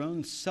as your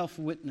own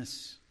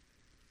self-witness,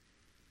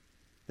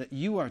 that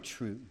you are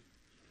true,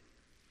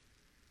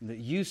 and that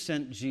you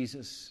sent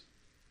Jesus,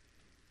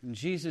 and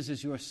Jesus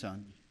is your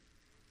Son,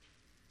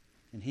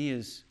 and he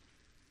is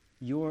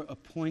your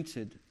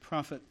appointed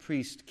prophet,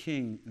 priest,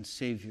 king, and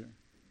Savior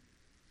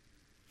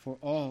for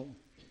all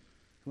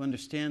who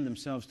understand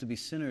themselves to be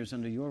sinners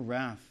under your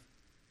wrath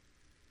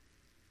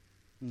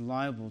and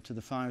liable to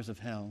the fires of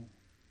hell.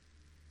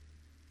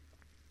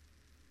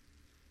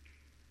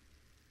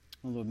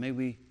 Oh Lord, may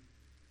we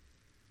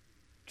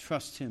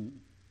trust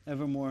him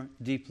ever more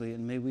deeply,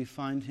 and may we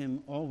find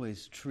him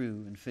always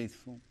true and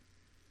faithful.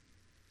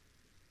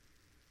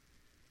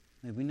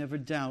 May we never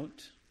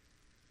doubt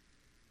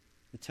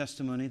the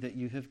testimony that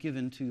you have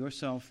given to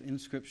yourself in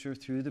Scripture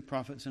through the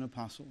prophets and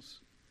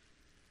apostles.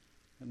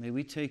 But may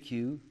we take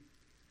you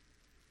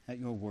at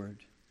your word.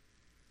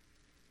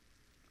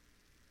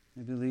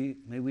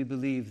 May we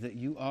believe that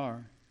you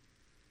are,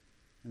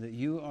 and that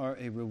you are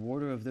a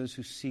rewarder of those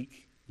who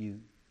seek you.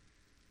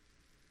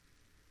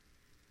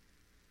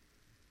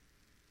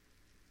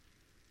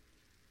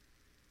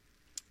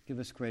 Give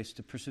us grace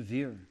to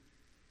persevere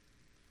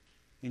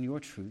in your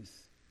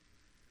truth,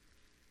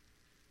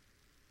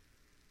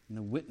 in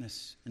the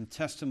witness and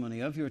testimony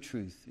of your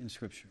truth in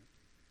Scripture,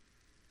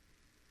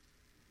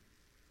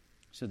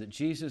 so that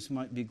Jesus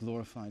might be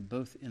glorified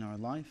both in our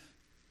life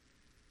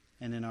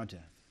and in our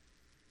death.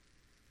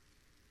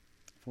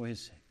 For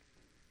his sake.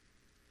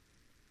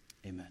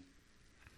 Amen.